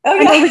 Oh,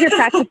 yeah. I know you're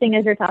practicing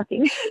as you're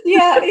talking.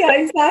 yeah,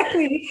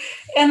 exactly.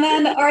 And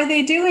then are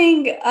they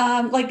doing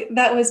like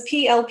that was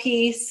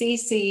PLP,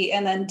 CC,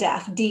 and then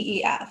DEF,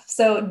 DEF.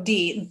 So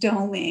D,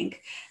 doming.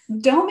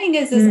 Doming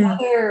is this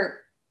other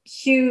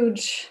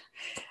huge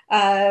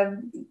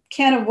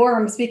can of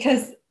worms,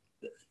 because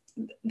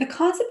the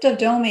concept of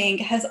doming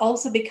has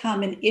also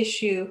become an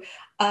issue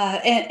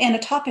and a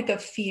topic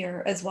of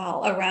fear as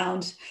well,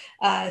 around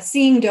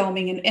seeing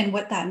doming and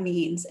what that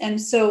means. And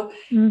so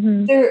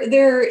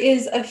there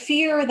is a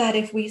fear that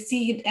if we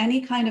see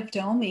any kind of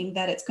doming,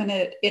 that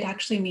it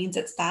actually means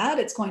it's bad.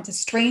 It's going to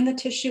strain the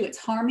tissue. It's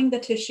harming the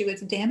tissue.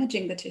 It's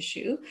damaging the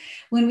tissue.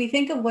 When we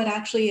think of what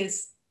actually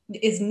is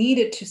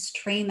needed to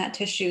strain that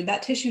tissue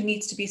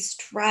needs to be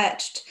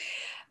stretched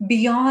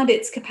beyond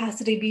its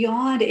capacity,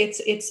 beyond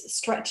its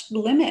stretched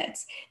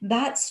limits,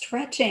 that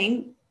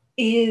stretching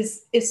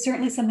is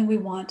certainly something we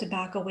want to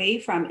back away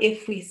from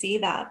if we see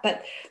that.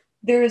 But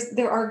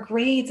there are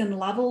grades and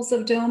levels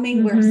of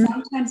doming where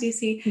sometimes you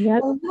see a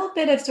little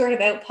bit of sort of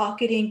out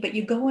pocketing, but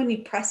you go and you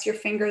press your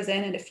fingers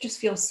in and it just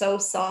feels so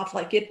soft.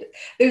 Like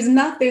there's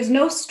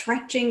no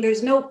stretching,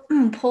 there's no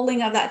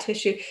pulling of that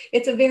tissue.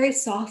 It's a very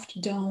soft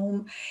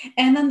dome.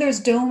 And then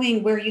there's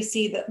doming where you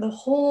see that the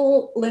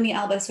whole linea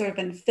alba has sort of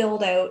been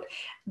filled out.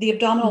 The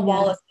abdominal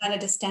wall is kind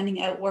of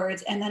distending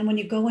outwards. And then when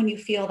you go and you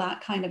feel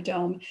that kind of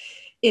dome,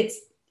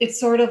 it's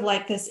sort of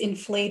like this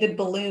inflated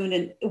balloon,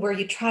 and where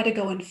you try to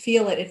go and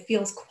feel it, it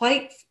feels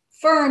quite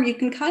firm. You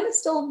can kind of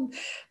still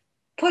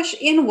push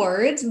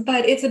inwards,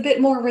 but it's a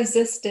bit more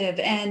resistive,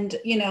 and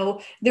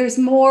there's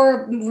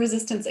more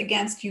resistance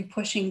against you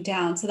pushing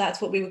down. So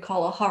that's what we would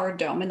call a hard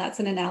dome, and that's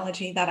an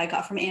analogy that I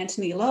got from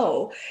Anthony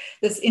Lowe,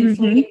 this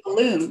inflating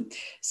balloon.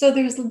 So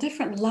there's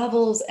different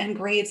levels and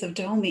grades of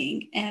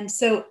doming, and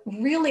so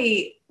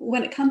really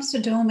when it comes to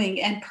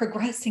doming and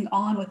progressing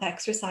on with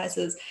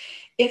exercises,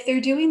 if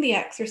they're doing the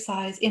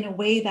exercise in a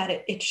way that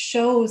it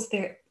shows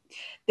the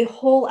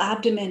whole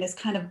abdomen is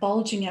kind of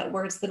bulging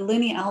outwards, the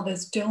linea alba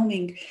is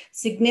doming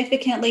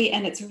significantly,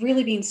 and it's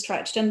really being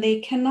stretched, and they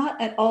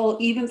cannot at all,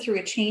 even through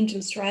a change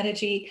in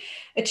strategy,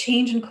 a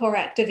change in core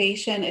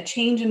activation, a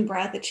change in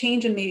breath, a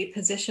change in maybe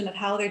position of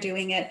how they're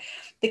doing it,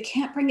 they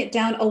can't bring it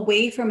down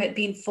away from it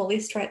being fully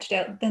stretched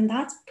out, then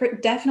that's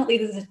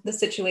definitely the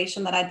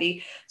situation that I'd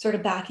be sort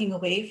of backing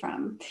away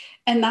from.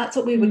 And that's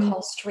what we would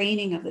call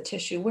straining of the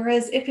tissue.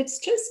 Whereas if it's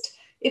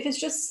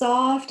just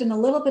soft and a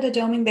little bit of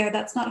doming there,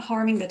 that's not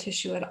harming the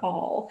tissue at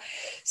all.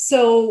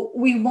 So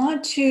we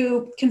want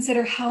to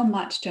consider how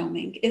much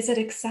doming. Is it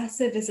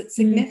excessive? Is it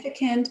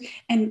significant?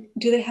 And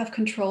do they have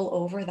control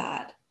over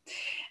that?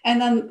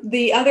 And then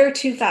the other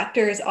two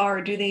factors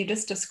are, do they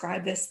just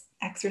describe this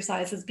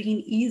exercise as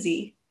being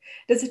easy?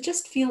 Does it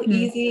just feel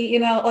easy?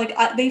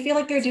 Like they feel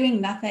like they're doing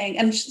nothing.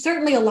 And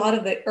certainly a lot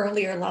of the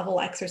earlier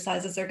level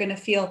exercises are going to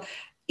feel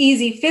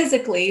easy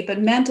physically, but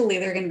mentally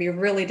they're going to be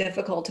really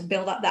difficult to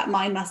build up that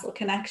mind muscle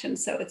connection.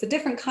 So it's a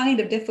different kind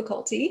of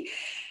difficulty.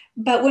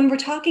 But when we're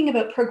talking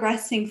about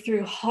progressing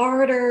through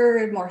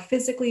harder, more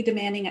physically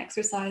demanding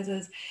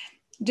exercises,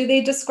 do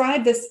they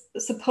describe this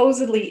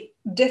supposedly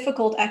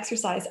difficult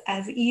exercise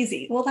as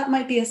easy? Well, that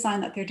might be a sign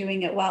that they're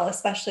doing it well,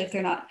 especially if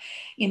they're not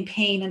in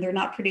pain and they're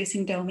not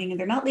producing doming and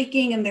they're not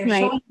leaking and they're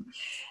showing.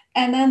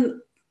 And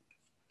then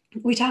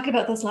we talked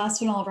about this last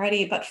one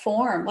already, but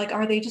form, like,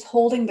 are they just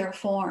holding their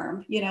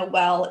form,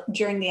 well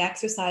during the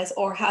exercise,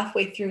 or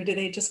halfway through, do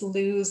they just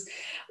lose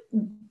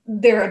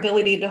their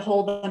ability to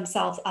hold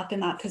themselves up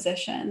in that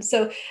position?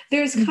 So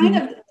there's kind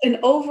of an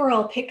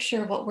overall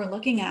picture of what we're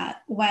looking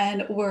at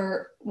when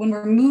we're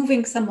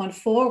moving someone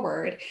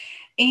forward.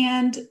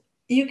 And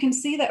you can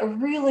see that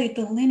really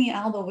the linea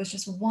alba was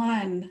just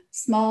one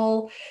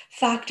small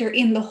factor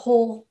in the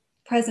whole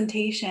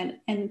presentation.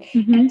 And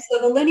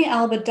so the linea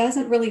alba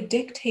doesn't really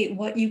dictate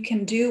what you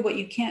can do, what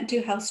you can't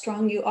do, how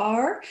strong you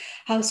are,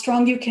 how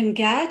strong you can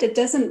get. It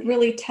doesn't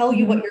really tell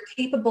you what you're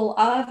capable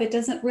of. It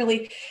doesn't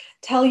really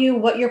tell you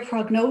what your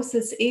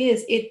prognosis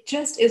is. It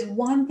just is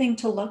one thing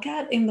to look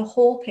at in the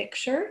whole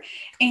picture.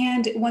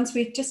 And once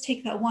we just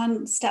take that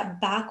one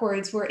step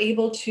backwards, we're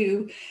able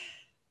to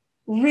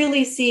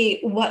really see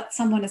what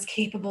someone is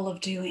capable of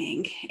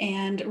doing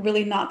and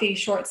really not be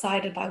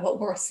short-sighted by what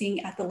we're seeing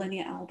at the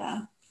linea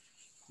alba.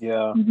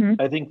 Yeah,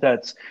 I think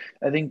that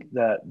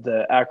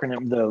the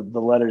acronym, the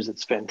letters,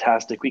 it's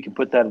fantastic. We can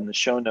put that in the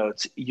show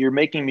notes. You're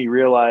making me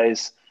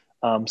realize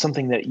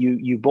something that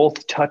you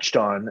both touched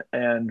on,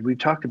 and we've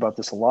talked about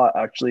this a lot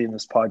actually in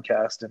this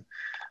podcast and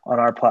on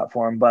our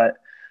platform. But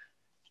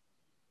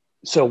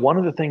so one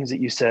of the things that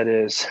you said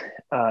is,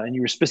 and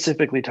you were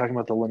specifically talking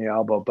about the linea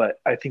alba, but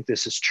I think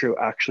this is true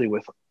actually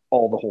with the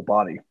whole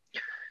body,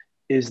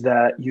 is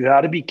that you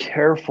got to be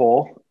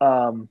careful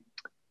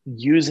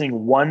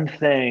using one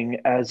thing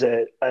as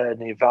an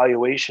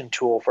evaluation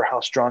tool for how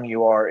strong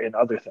you are in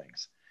other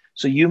things.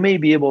 So you may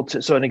be able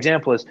to, so an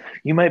example is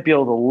you might be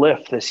able to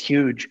lift this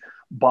huge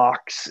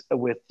box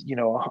with,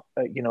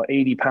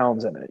 80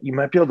 pounds in it. You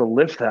might be able to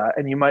lift that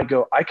and you might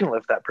go, I can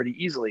lift that pretty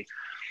easily.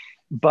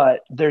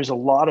 But there's a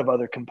lot of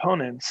other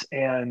components.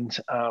 And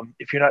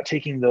if you're not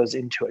taking those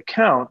into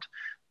account,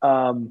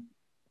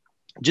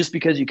 just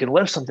because you can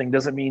lift something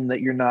doesn't mean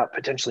that you're not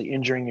potentially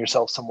injuring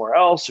yourself somewhere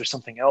else or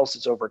something else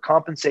is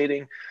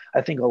overcompensating.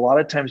 I think a lot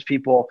of times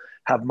people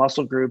have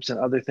muscle groups and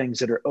other things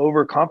that are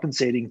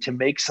overcompensating to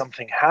make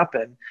something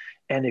happen.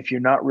 And if you're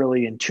not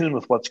really in tune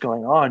with what's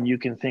going on, you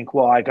can think,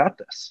 well, I got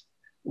this.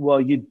 Well,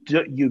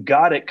 you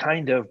got it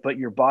kind of, but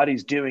your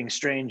body's doing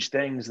strange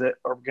things that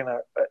are going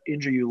to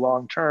injure you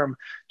long-term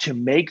to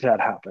make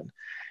that happen.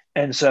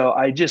 And so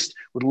I just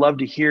would love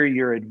to hear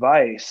your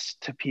advice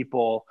to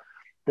people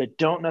that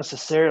don't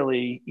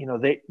necessarily,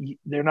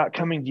 they're not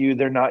coming to you.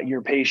 They're not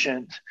your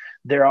patient.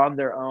 They're on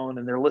their own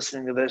and they're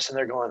listening to this and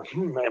they're going,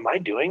 am I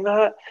doing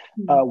that?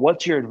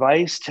 What's your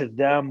advice to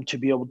them to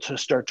be able to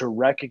start to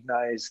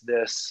recognize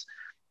this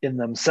in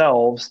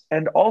themselves.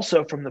 And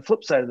also from the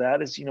flip side of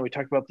that is, we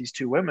talked about these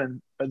two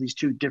women, or these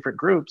two different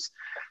groups.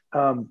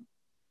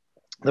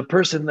 The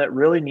person that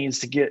really needs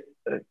to get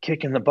a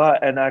kick in the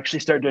butt and actually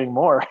start doing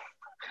more.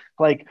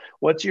 Like,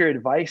 what's your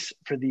advice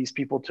for these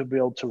people to be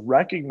able to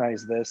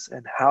recognize this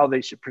and how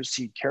they should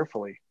proceed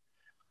carefully?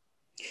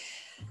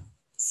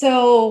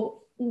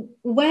 So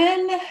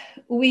when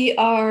we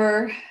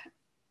are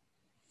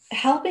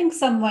helping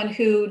someone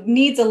who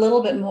needs a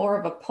little bit more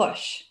of a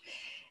push,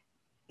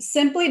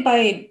 simply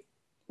by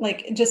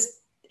just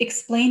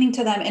explaining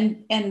to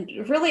them and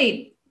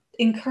really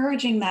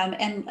encouraging them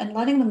and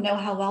letting them know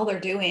how well they're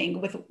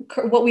doing with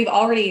what we've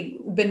already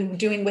been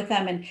doing with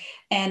them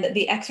and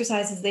the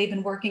exercises they've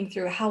been working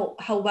through, how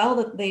well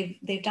that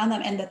they've done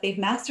them and that they've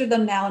mastered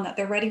them now and that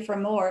they're ready for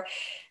more,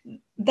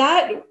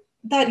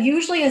 that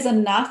usually is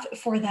enough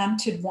for them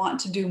to want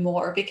to do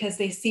more, because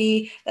they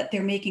see that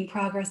they're making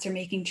progress, they're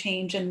making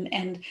change,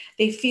 and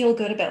they feel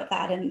good about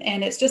that.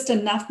 And it's just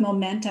enough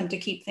momentum to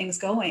keep things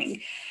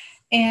going.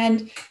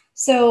 And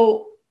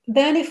so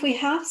then if we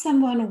have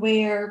someone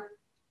where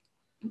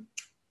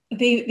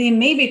they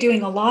may be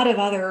doing a lot of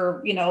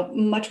other,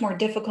 much more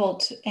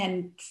difficult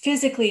and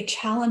physically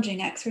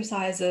challenging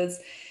exercises,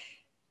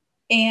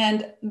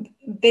 and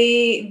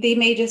they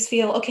may just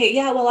feel, okay,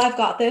 yeah, well, I've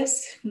got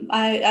this.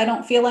 I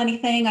don't feel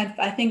anything.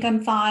 I think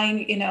I'm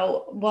fine.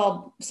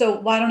 Well, so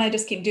why don't I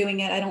just keep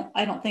doing it?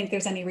 I don't think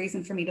there's any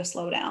reason for me to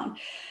slow down.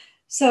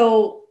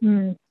 So,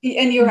 and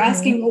you're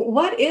asking,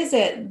 what is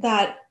it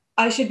that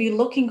I should be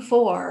looking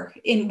for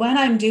when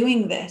I'm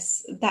doing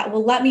this that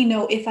will let me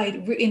know if I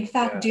in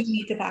fact do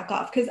need to back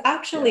off? Because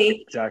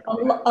actually,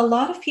 a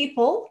lot of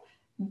people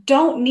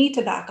don't need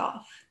to back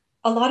off.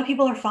 A lot of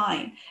people are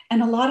fine.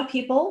 And a lot of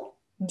people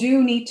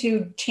do need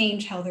to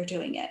change how they're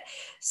doing it.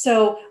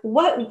 So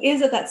what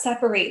is it that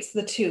separates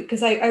the two?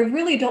 Because I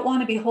really don't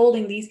want to be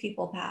holding these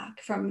people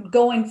back from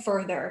going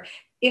further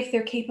if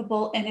they're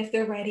capable and if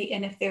they're ready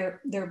and if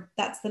they're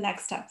that's the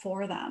next step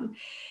for them.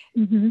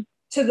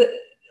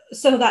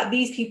 So that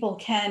these people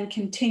can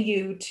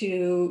continue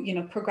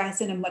to, progress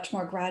in a much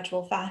more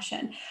gradual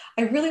fashion.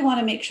 I really want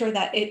to make sure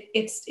that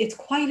it's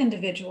quite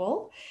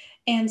individual.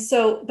 And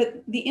so,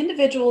 but the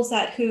individuals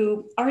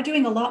who are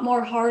doing a lot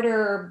more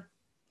harder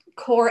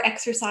core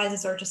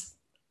exercises or just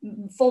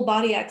full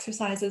body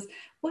exercises,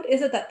 what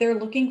is it that they're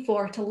looking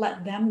for to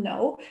let them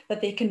know that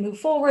they can move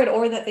forward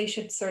or that they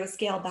should sort of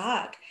scale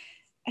back?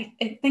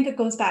 I think it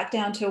goes back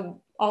down to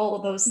all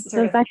of those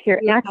sort of... That's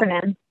your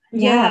acronym.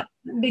 Yeah,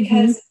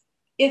 because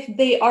if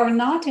they are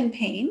not in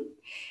pain,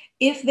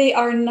 if they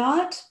are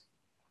not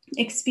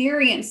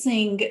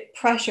experiencing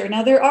pressure,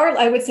 now there are,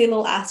 I would say,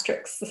 little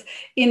asterisks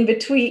in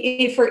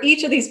between for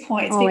each of these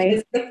points.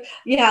 Always. Because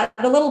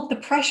the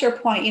pressure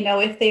point,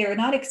 if they are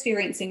not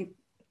experiencing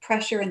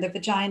pressure in the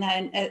vagina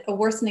and a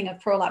worsening of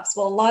prolapse,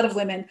 well, a lot of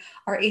women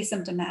are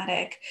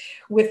asymptomatic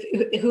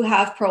who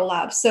have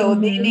prolapse, so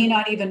they may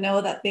not even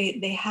know that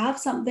they have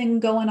something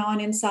going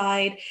on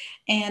inside.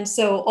 And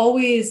so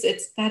always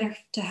it's better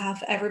to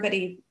have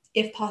everybody,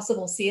 if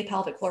possible, see a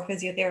pelvic floor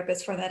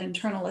physiotherapist for that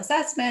internal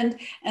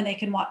assessment, and they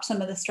can watch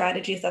some of the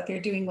strategies that they're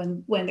doing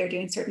when they're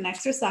doing certain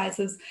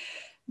exercises.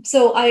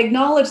 So I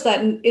acknowledge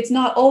that it's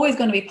not always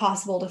going to be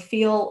possible to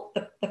feel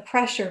the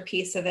pressure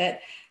piece of it,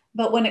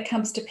 but when it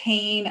comes to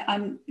pain,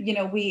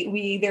 we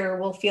either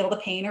will feel the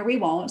pain or we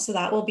won't. So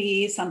that will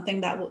be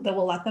something that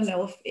will let them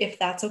know if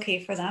that's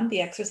okay for them. The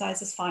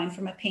exercise is fine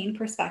from a pain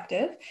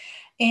perspective.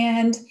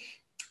 And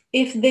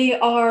if they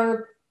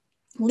are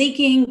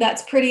leaking,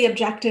 that's pretty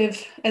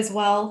objective as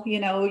well.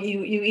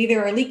 You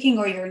either are leaking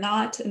or you're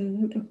not,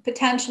 and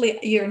potentially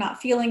you're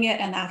not feeling it,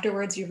 and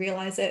afterwards you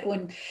realize it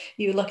when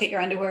you look at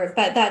your underwear,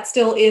 but that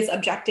still is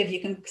objective.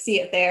 You can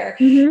see it there.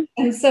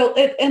 And so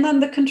and then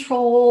the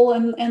control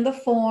and the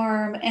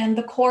form and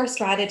the core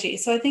strategy.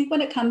 So I think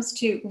when it comes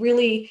to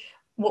really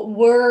what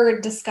we're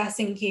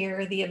discussing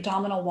here, the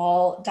abdominal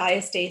wall,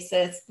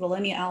 diastasis, the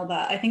linea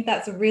alba, I think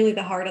that's really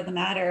the heart of the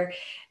matter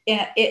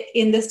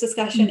in this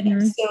discussion.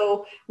 And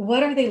so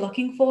what are they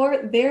looking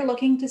for? They're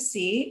looking to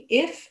see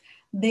if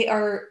they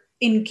are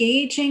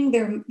engaging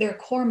their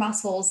core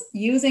muscles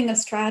using a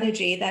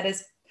strategy that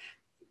is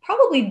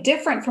probably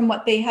different from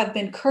what they have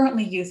been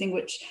currently using,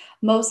 which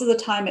most of the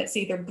time it's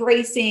either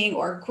bracing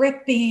or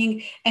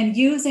gripping, and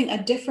using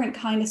a different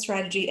kind of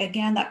strategy,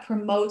 again, that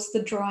promotes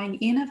the drawing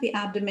in of the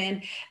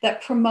abdomen,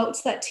 that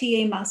promotes that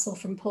TA muscle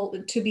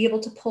to be able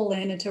to pull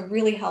in and to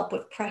really help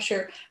with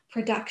pressure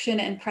production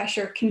and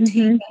pressure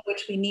containment,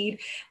 which we need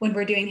when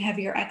we're doing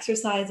heavier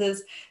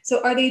exercises.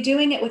 So are they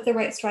doing it with the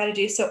right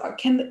strategy? So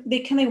can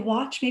they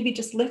watch, maybe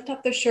just lift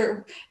up their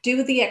shirt,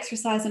 do the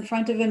exercise in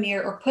front of a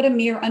mirror, or put a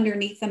mirror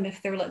underneath them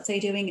if they're, let's say,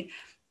 doing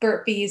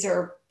burpees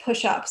or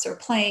push-ups or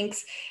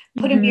planks,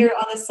 put a mirror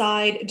on the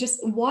side,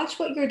 just watch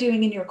what you're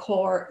doing in your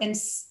core and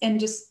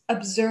just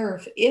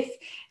observe if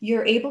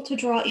you're able to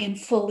draw in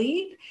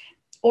fully.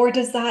 Or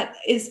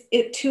is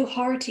it too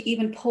hard to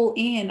even pull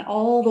in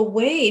all the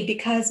way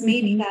because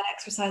maybe that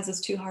exercise is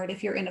too hard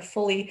if you're in a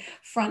fully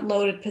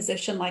front-loaded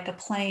position like a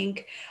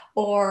plank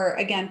or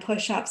again,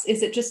 push-ups?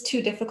 Is it just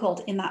too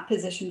difficult in that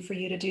position for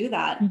you to do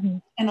that? Mm-hmm.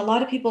 And a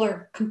lot of people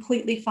are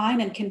completely fine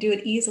and can do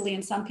it easily,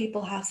 and some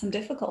people have some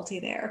difficulty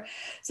there.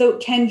 So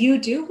can you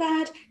do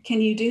that?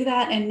 Can you do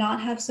that and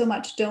not have so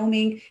much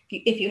doming?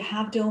 If you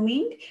have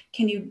doming,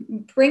 can you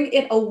bring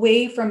it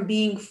away from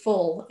being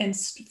full and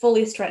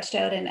fully stretched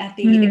out and at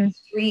the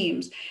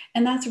extremes?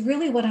 And that's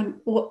really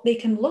what they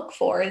can look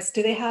for, is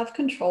do they have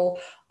control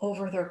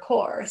over their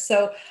core?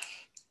 So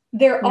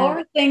there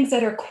are things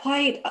that are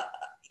quite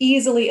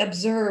easily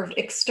observed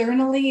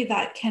externally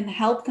that can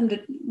help them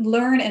to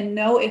learn and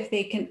know if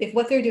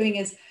what they're doing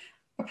is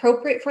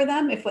appropriate for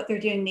them, if what they're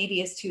doing maybe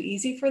is too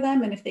easy for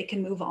them, and if they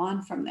can move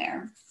on from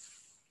there.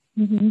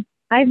 Mm-hmm.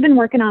 I've been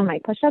working on my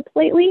push-ups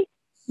lately.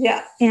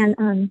 Yeah. And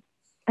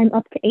I'm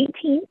up to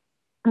 18.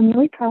 I'm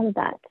really proud of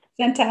that.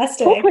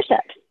 Fantastic. Full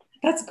push-ups.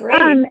 That's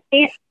great. And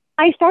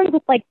I started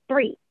with like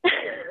 3.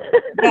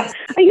 Yes.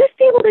 I used to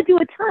be able to do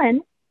a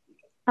ton.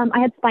 I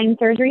had spine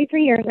surgery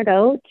 3 years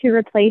ago to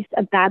replace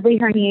a badly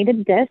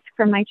herniated disc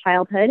from my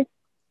childhood.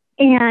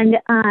 And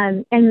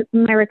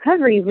my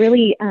recovery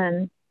really,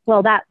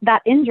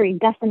 that injury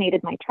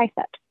decimated my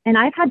triceps, and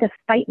I've had to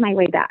fight my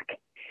way back.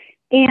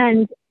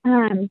 And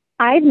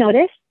I've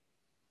noticed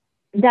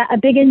that a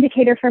big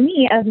indicator for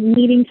me of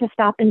needing to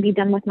stop and be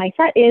done with my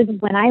set is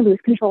when I lose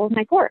control of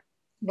my core.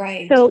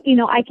 Right. So,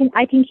 I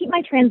can keep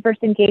my transverse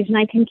engaged and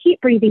I can keep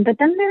breathing, but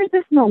then there's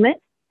this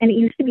moment, and it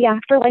used to be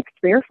after like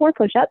 3 or 4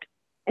 push-ups,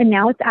 and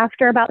now it's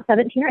after about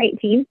 17 or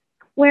 18,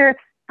 where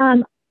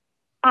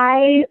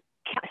I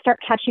start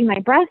catching my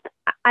breath.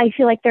 I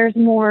feel like there's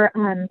more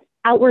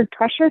outward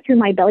pressure through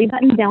my belly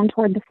button down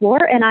toward the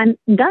floor, and I'm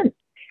done.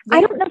 Yeah.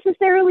 I don't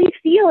necessarily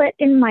feel it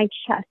in my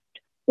chest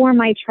or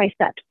my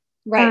triceps.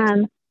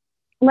 Right.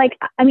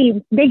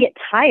 They get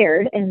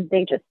tired and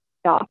they just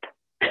stop.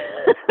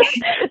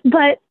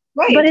 But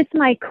it's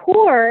my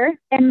core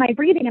and my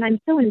breathing, and I'm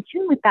so in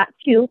tune with that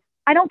too.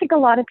 I don't think a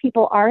lot of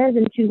people are as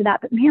in tune to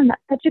that, but man,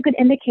 that's such a good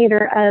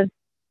indicator of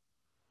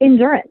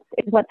endurance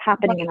is what's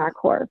happening in our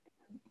core.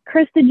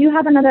 Chris, did you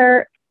have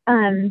another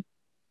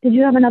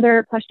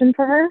question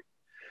for her?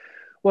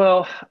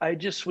 Well, I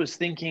just was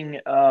thinking,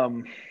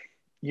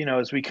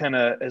 as we kind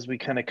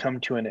of come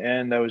to an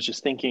end, I was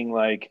just thinking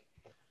like,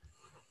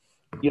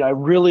 I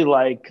really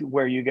like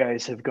where you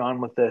guys have gone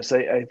with this.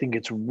 I think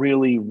it's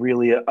really,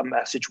 really a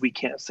message we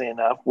can't say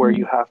enough, where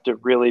you have to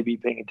really be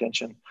paying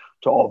attention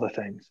to all the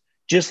things.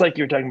 Just like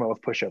you're talking about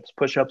with push-ups.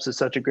 Push-ups is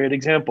such a great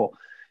example.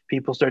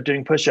 People start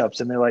doing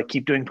push-ups and they're like,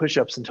 keep doing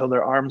push-ups until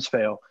their arms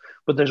fail.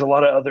 But there's a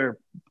lot of other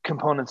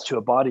components to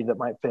a body that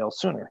might fail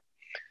sooner.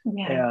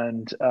 Yeah.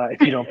 And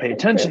if you don't pay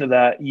attention to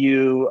that,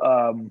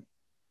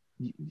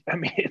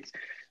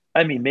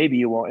 maybe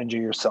you won't injure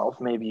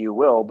yourself, maybe you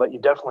will, but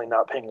you're definitely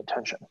not paying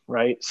attention,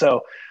 right?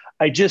 So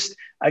I guess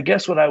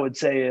what I would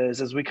say is,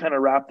 as we kind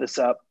of wrap this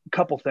up, a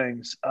couple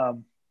things.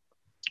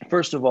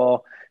 First of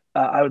all,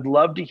 I would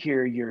love to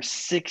hear your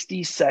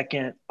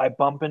 60-second, I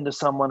bump into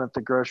someone at the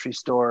grocery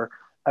store.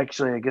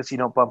 Actually, I guess you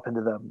don't bump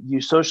into them.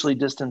 You socially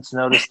distance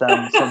notice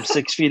them from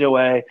 6 feet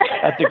away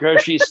at the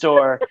grocery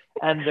store,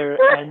 and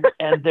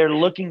they're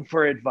looking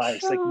for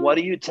advice. Like, what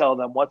do you tell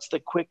them? What's the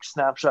quick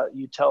snapshot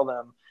you tell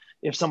them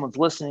if someone's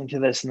listening to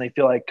this and they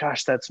feel like,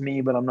 gosh, that's me,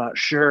 but I'm not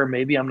sure.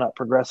 Maybe I'm not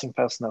progressing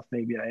fast enough.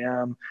 Maybe I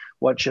am.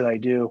 What should I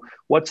do?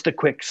 What's the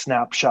quick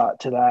snapshot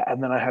to that?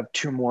 And then I have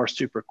 2 more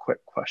super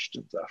quick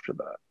questions after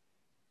that.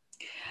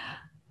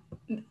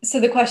 So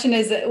the question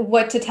is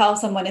what to tell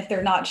someone if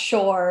they're not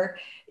sure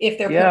if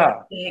they're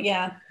progressing.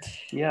 Yeah.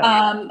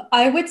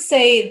 I would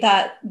say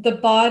that the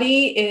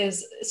body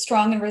is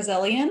strong and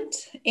resilient,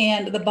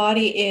 and the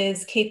body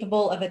is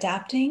capable of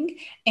adapting,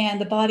 and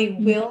the body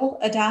will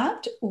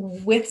adapt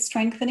with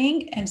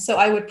strengthening. And so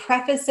I would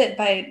preface it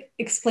by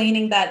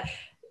explaining that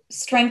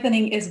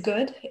strengthening is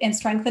good and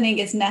strengthening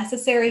is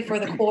necessary for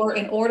the core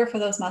in order for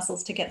those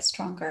muscles to get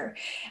stronger.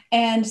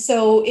 And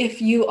so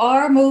if you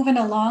are moving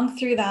along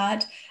through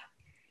that,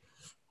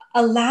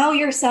 allow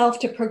yourself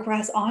to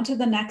progress onto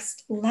the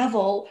next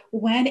level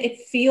when it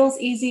feels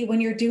easy,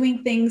 when you're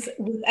doing things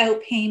without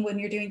pain, when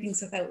you're doing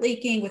things without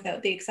leaking,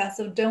 without the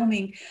excessive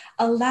doming.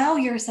 Allow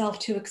yourself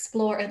to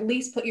explore, at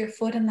least put your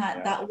foot in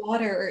that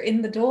water or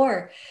in the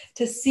door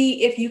to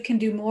see if you can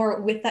do more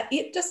with that.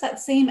 Just that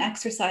same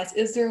exercise.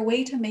 Is there a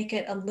way to make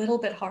it a little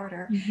bit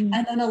harder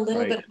and then a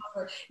little bit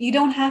harder? You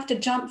don't have to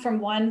jump from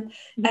one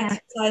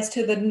exercise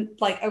to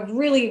a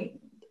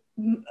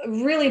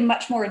really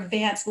much more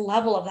advanced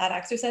level of that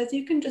exercise.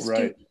 You can just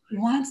do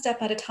one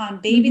step at a time,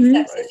 baby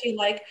steps if you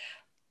like.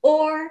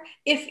 Or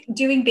if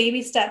doing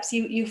baby steps,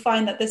 you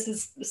find that this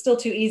is still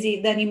too easy,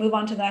 then you move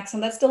on to the next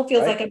one. That still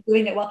feels like I'm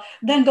doing it well.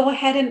 Then go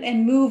ahead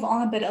and move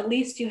on. But at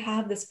least you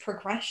have this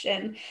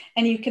progression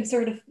and you can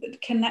sort of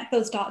connect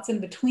those dots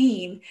in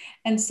between.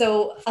 And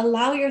so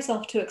allow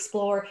yourself to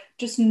explore,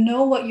 just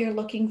know what you're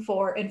looking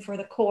for. And for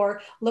the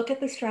core, look at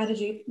the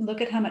strategy, look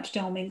at how much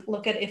doming,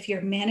 look at if you're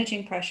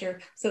managing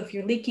pressure. So if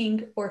you're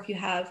leaking or if you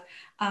have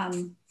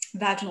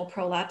vaginal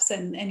prolapse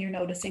and you're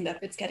noticing that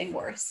it's getting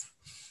worse.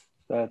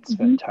 That's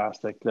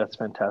fantastic. That's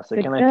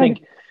fantastic. Good, and I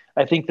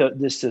I think that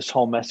this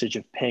whole message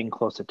of paying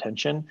close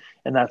attention,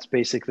 and that's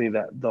basically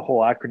the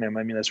whole acronym.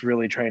 I mean, that's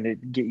really trying to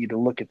get you to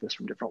look at this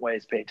from different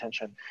ways, pay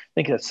attention. I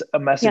think that's a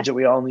message that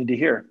we all need to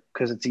hear,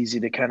 because it's easy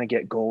to kind of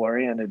get goal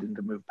oriented and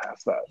to move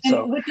past that. And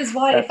so which is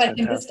why, if I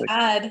can just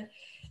add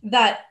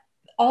that,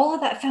 all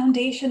of that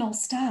foundational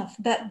stuff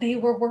that they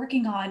were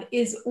working on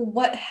is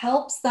what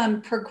helps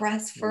them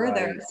progress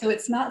further. Right. So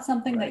it's not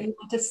something that you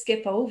want to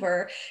skip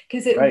over,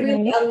 because it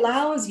really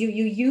allows you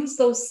use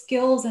those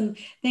skills and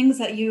things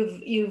that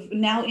you've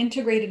now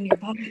integrated in your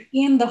body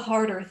in the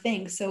harder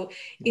things. So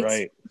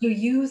it's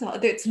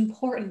it's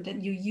important,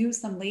 and you use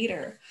them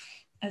later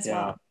as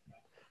well.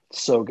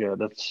 So good.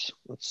 That's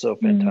so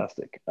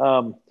fantastic.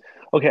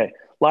 Okay.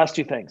 Last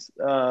two things.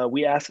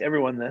 We ask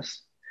everyone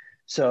this.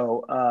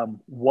 So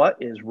what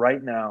is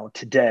right now,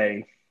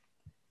 today,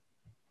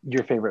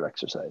 your favorite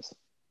exercise?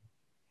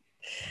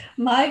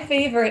 My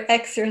favorite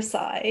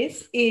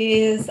exercise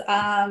is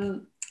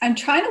I'm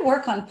trying to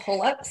work on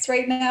pull-ups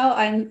right now.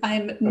 I'm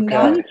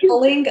not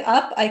pulling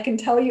up. I can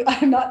tell you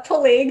I'm not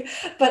pulling,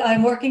 but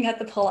I'm working at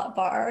the pull-up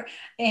bar.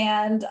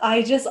 And I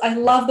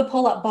love the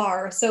pull-up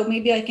bar. So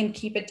maybe I can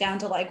keep it down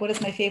to like, what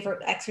is my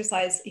favorite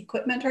exercise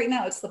equipment right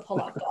now? It's the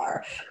pull-up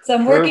bar. So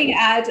I'm working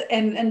at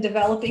and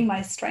developing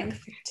my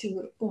strength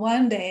to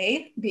one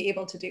day be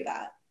able to do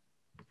that.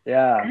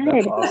 Yeah,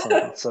 that's awesome.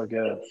 That's so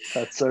good.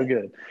 That's so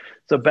good.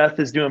 So Beth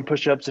is doing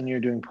push-ups and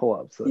you're doing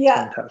pull-ups. That's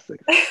fantastic.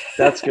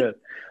 That's good.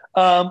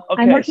 Okay,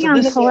 I'm working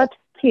on pull-ups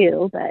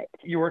too, but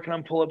you're working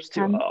on pull-ups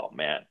too. Oh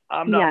man,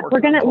 I'm not.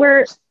 We're gonna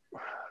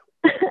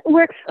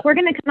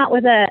come out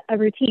with a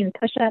routine,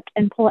 push-up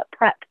and pull-up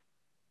prep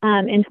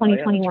in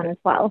 2021 as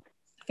well.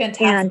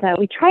 Fantastic. And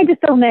we tried to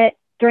film it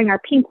during our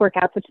pink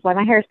workouts, which is why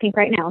my hair is pink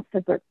right now,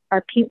 because we're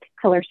our pink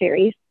color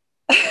series.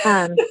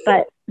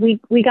 But we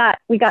got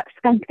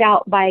skunked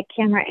out by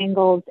camera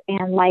angles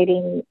and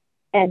lighting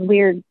and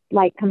weird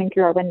light coming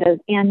through our windows,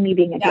 and me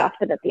being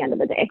exhausted at the end of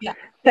the day. Yeah.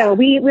 So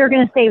we're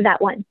going to save that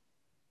one.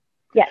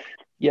 Yes.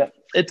 Yeah,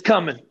 it's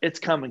coming. It's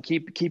coming.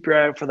 Keep your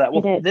eye out for that.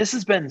 Well, this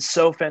has been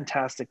so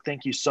fantastic.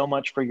 Thank you so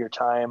much for your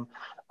time.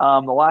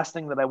 The last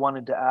thing that I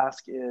wanted to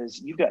ask is,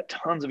 you've got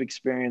tons of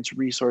experience,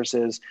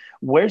 resources.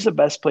 Where's the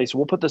best place?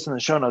 We'll put this in the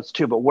show notes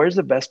too, but where's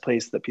the best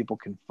place that people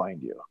can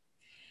find you?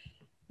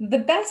 The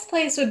best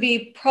place would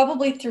be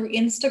probably through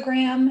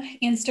Instagram.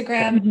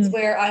 Instagram is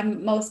where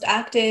I'm most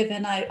active,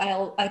 and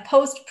I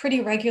post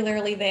pretty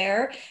regularly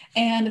there.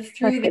 And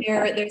through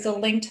there's a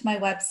link to my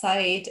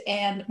website,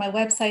 and my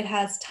website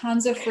has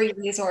tons of free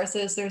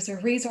resources. There's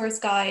a resource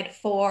guide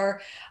for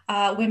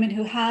women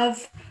who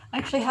have, I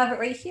actually have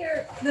it right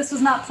here. This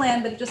was not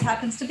planned, but it just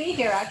happens to be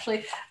here.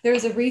 Actually,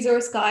 there's a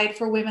resource guide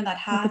for women that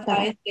have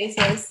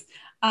diastasis.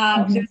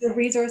 There's a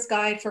resource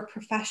guide for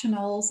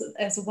professionals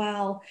as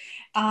well.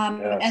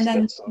 And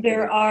then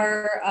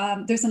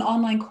there's an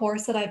online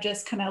course that I've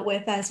just come out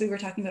with, as we were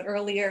talking about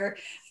earlier,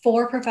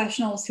 for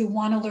professionals who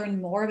want to learn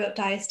more about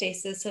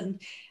diastasis, and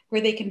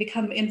where they can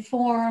become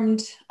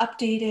informed,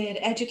 updated,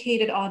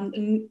 educated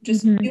on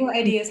just new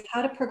ideas,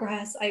 how to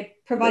progress. I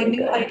provide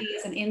new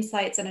ideas and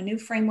insights and a new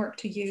framework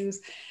to use.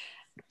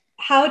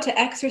 How to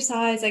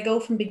exercise. I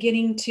go from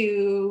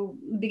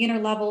beginner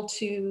level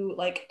to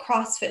like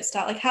CrossFit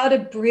style, like how to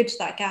bridge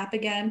that gap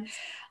again.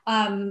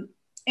 And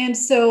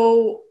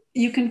so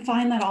you can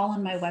find that all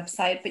on my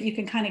website, but you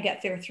can kind of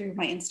get there through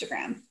my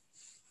Instagram.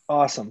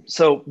 Awesome.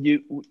 So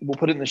we'll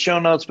put it in the show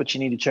notes, but you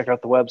need to check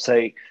out the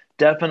website.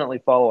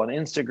 Definitely follow on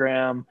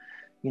Instagram.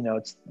 You know,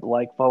 it's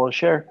like, follow,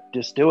 share,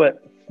 just do it.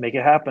 Make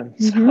it happen.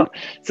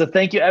 So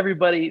thank you,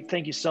 everybody.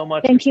 Thank you so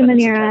much. Thank you,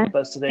 Manira. With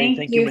us today.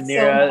 Thank you,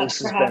 Manira.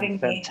 So this has been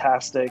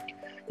fantastic.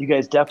 You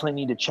guys definitely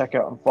need to check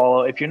out and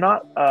follow. If you're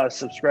not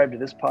subscribed to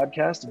this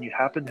podcast and you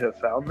happen to have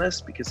found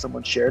this because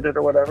someone shared it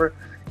or whatever,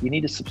 you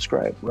need to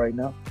subscribe right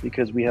now,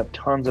 because we have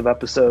tons of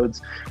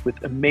episodes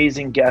with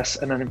amazing guests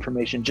and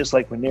information just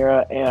like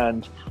Manira,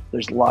 and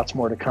there's lots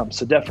more to come.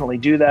 So definitely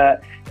do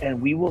that, and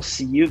we will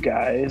see you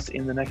guys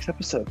in the next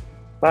episode.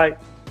 Bye.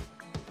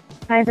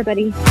 Bye,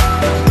 everybody.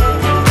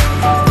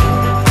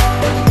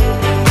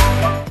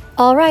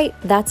 All right,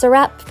 that's a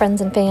wrap,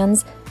 friends and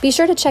fans. Be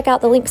sure to check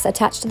out the links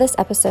attached to this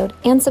episode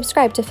and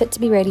subscribe to Fit to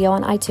Be Radio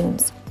on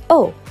iTunes.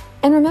 Oh,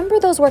 and remember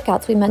those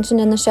workouts we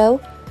mentioned in the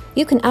show?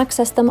 You can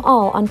access them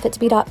all on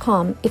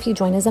fit2be.com if you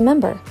join as a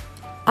member.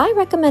 I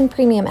recommend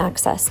premium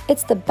access.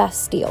 It's the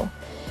best deal.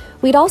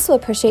 We'd also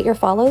appreciate your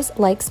follows,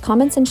 likes,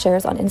 comments, and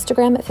shares on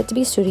Instagram at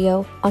Fit2Be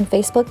Studio, on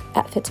Facebook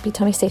at Fit2Be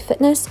Tummy Safe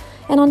Fitness,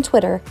 and on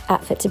Twitter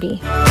at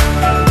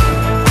Fit2Be.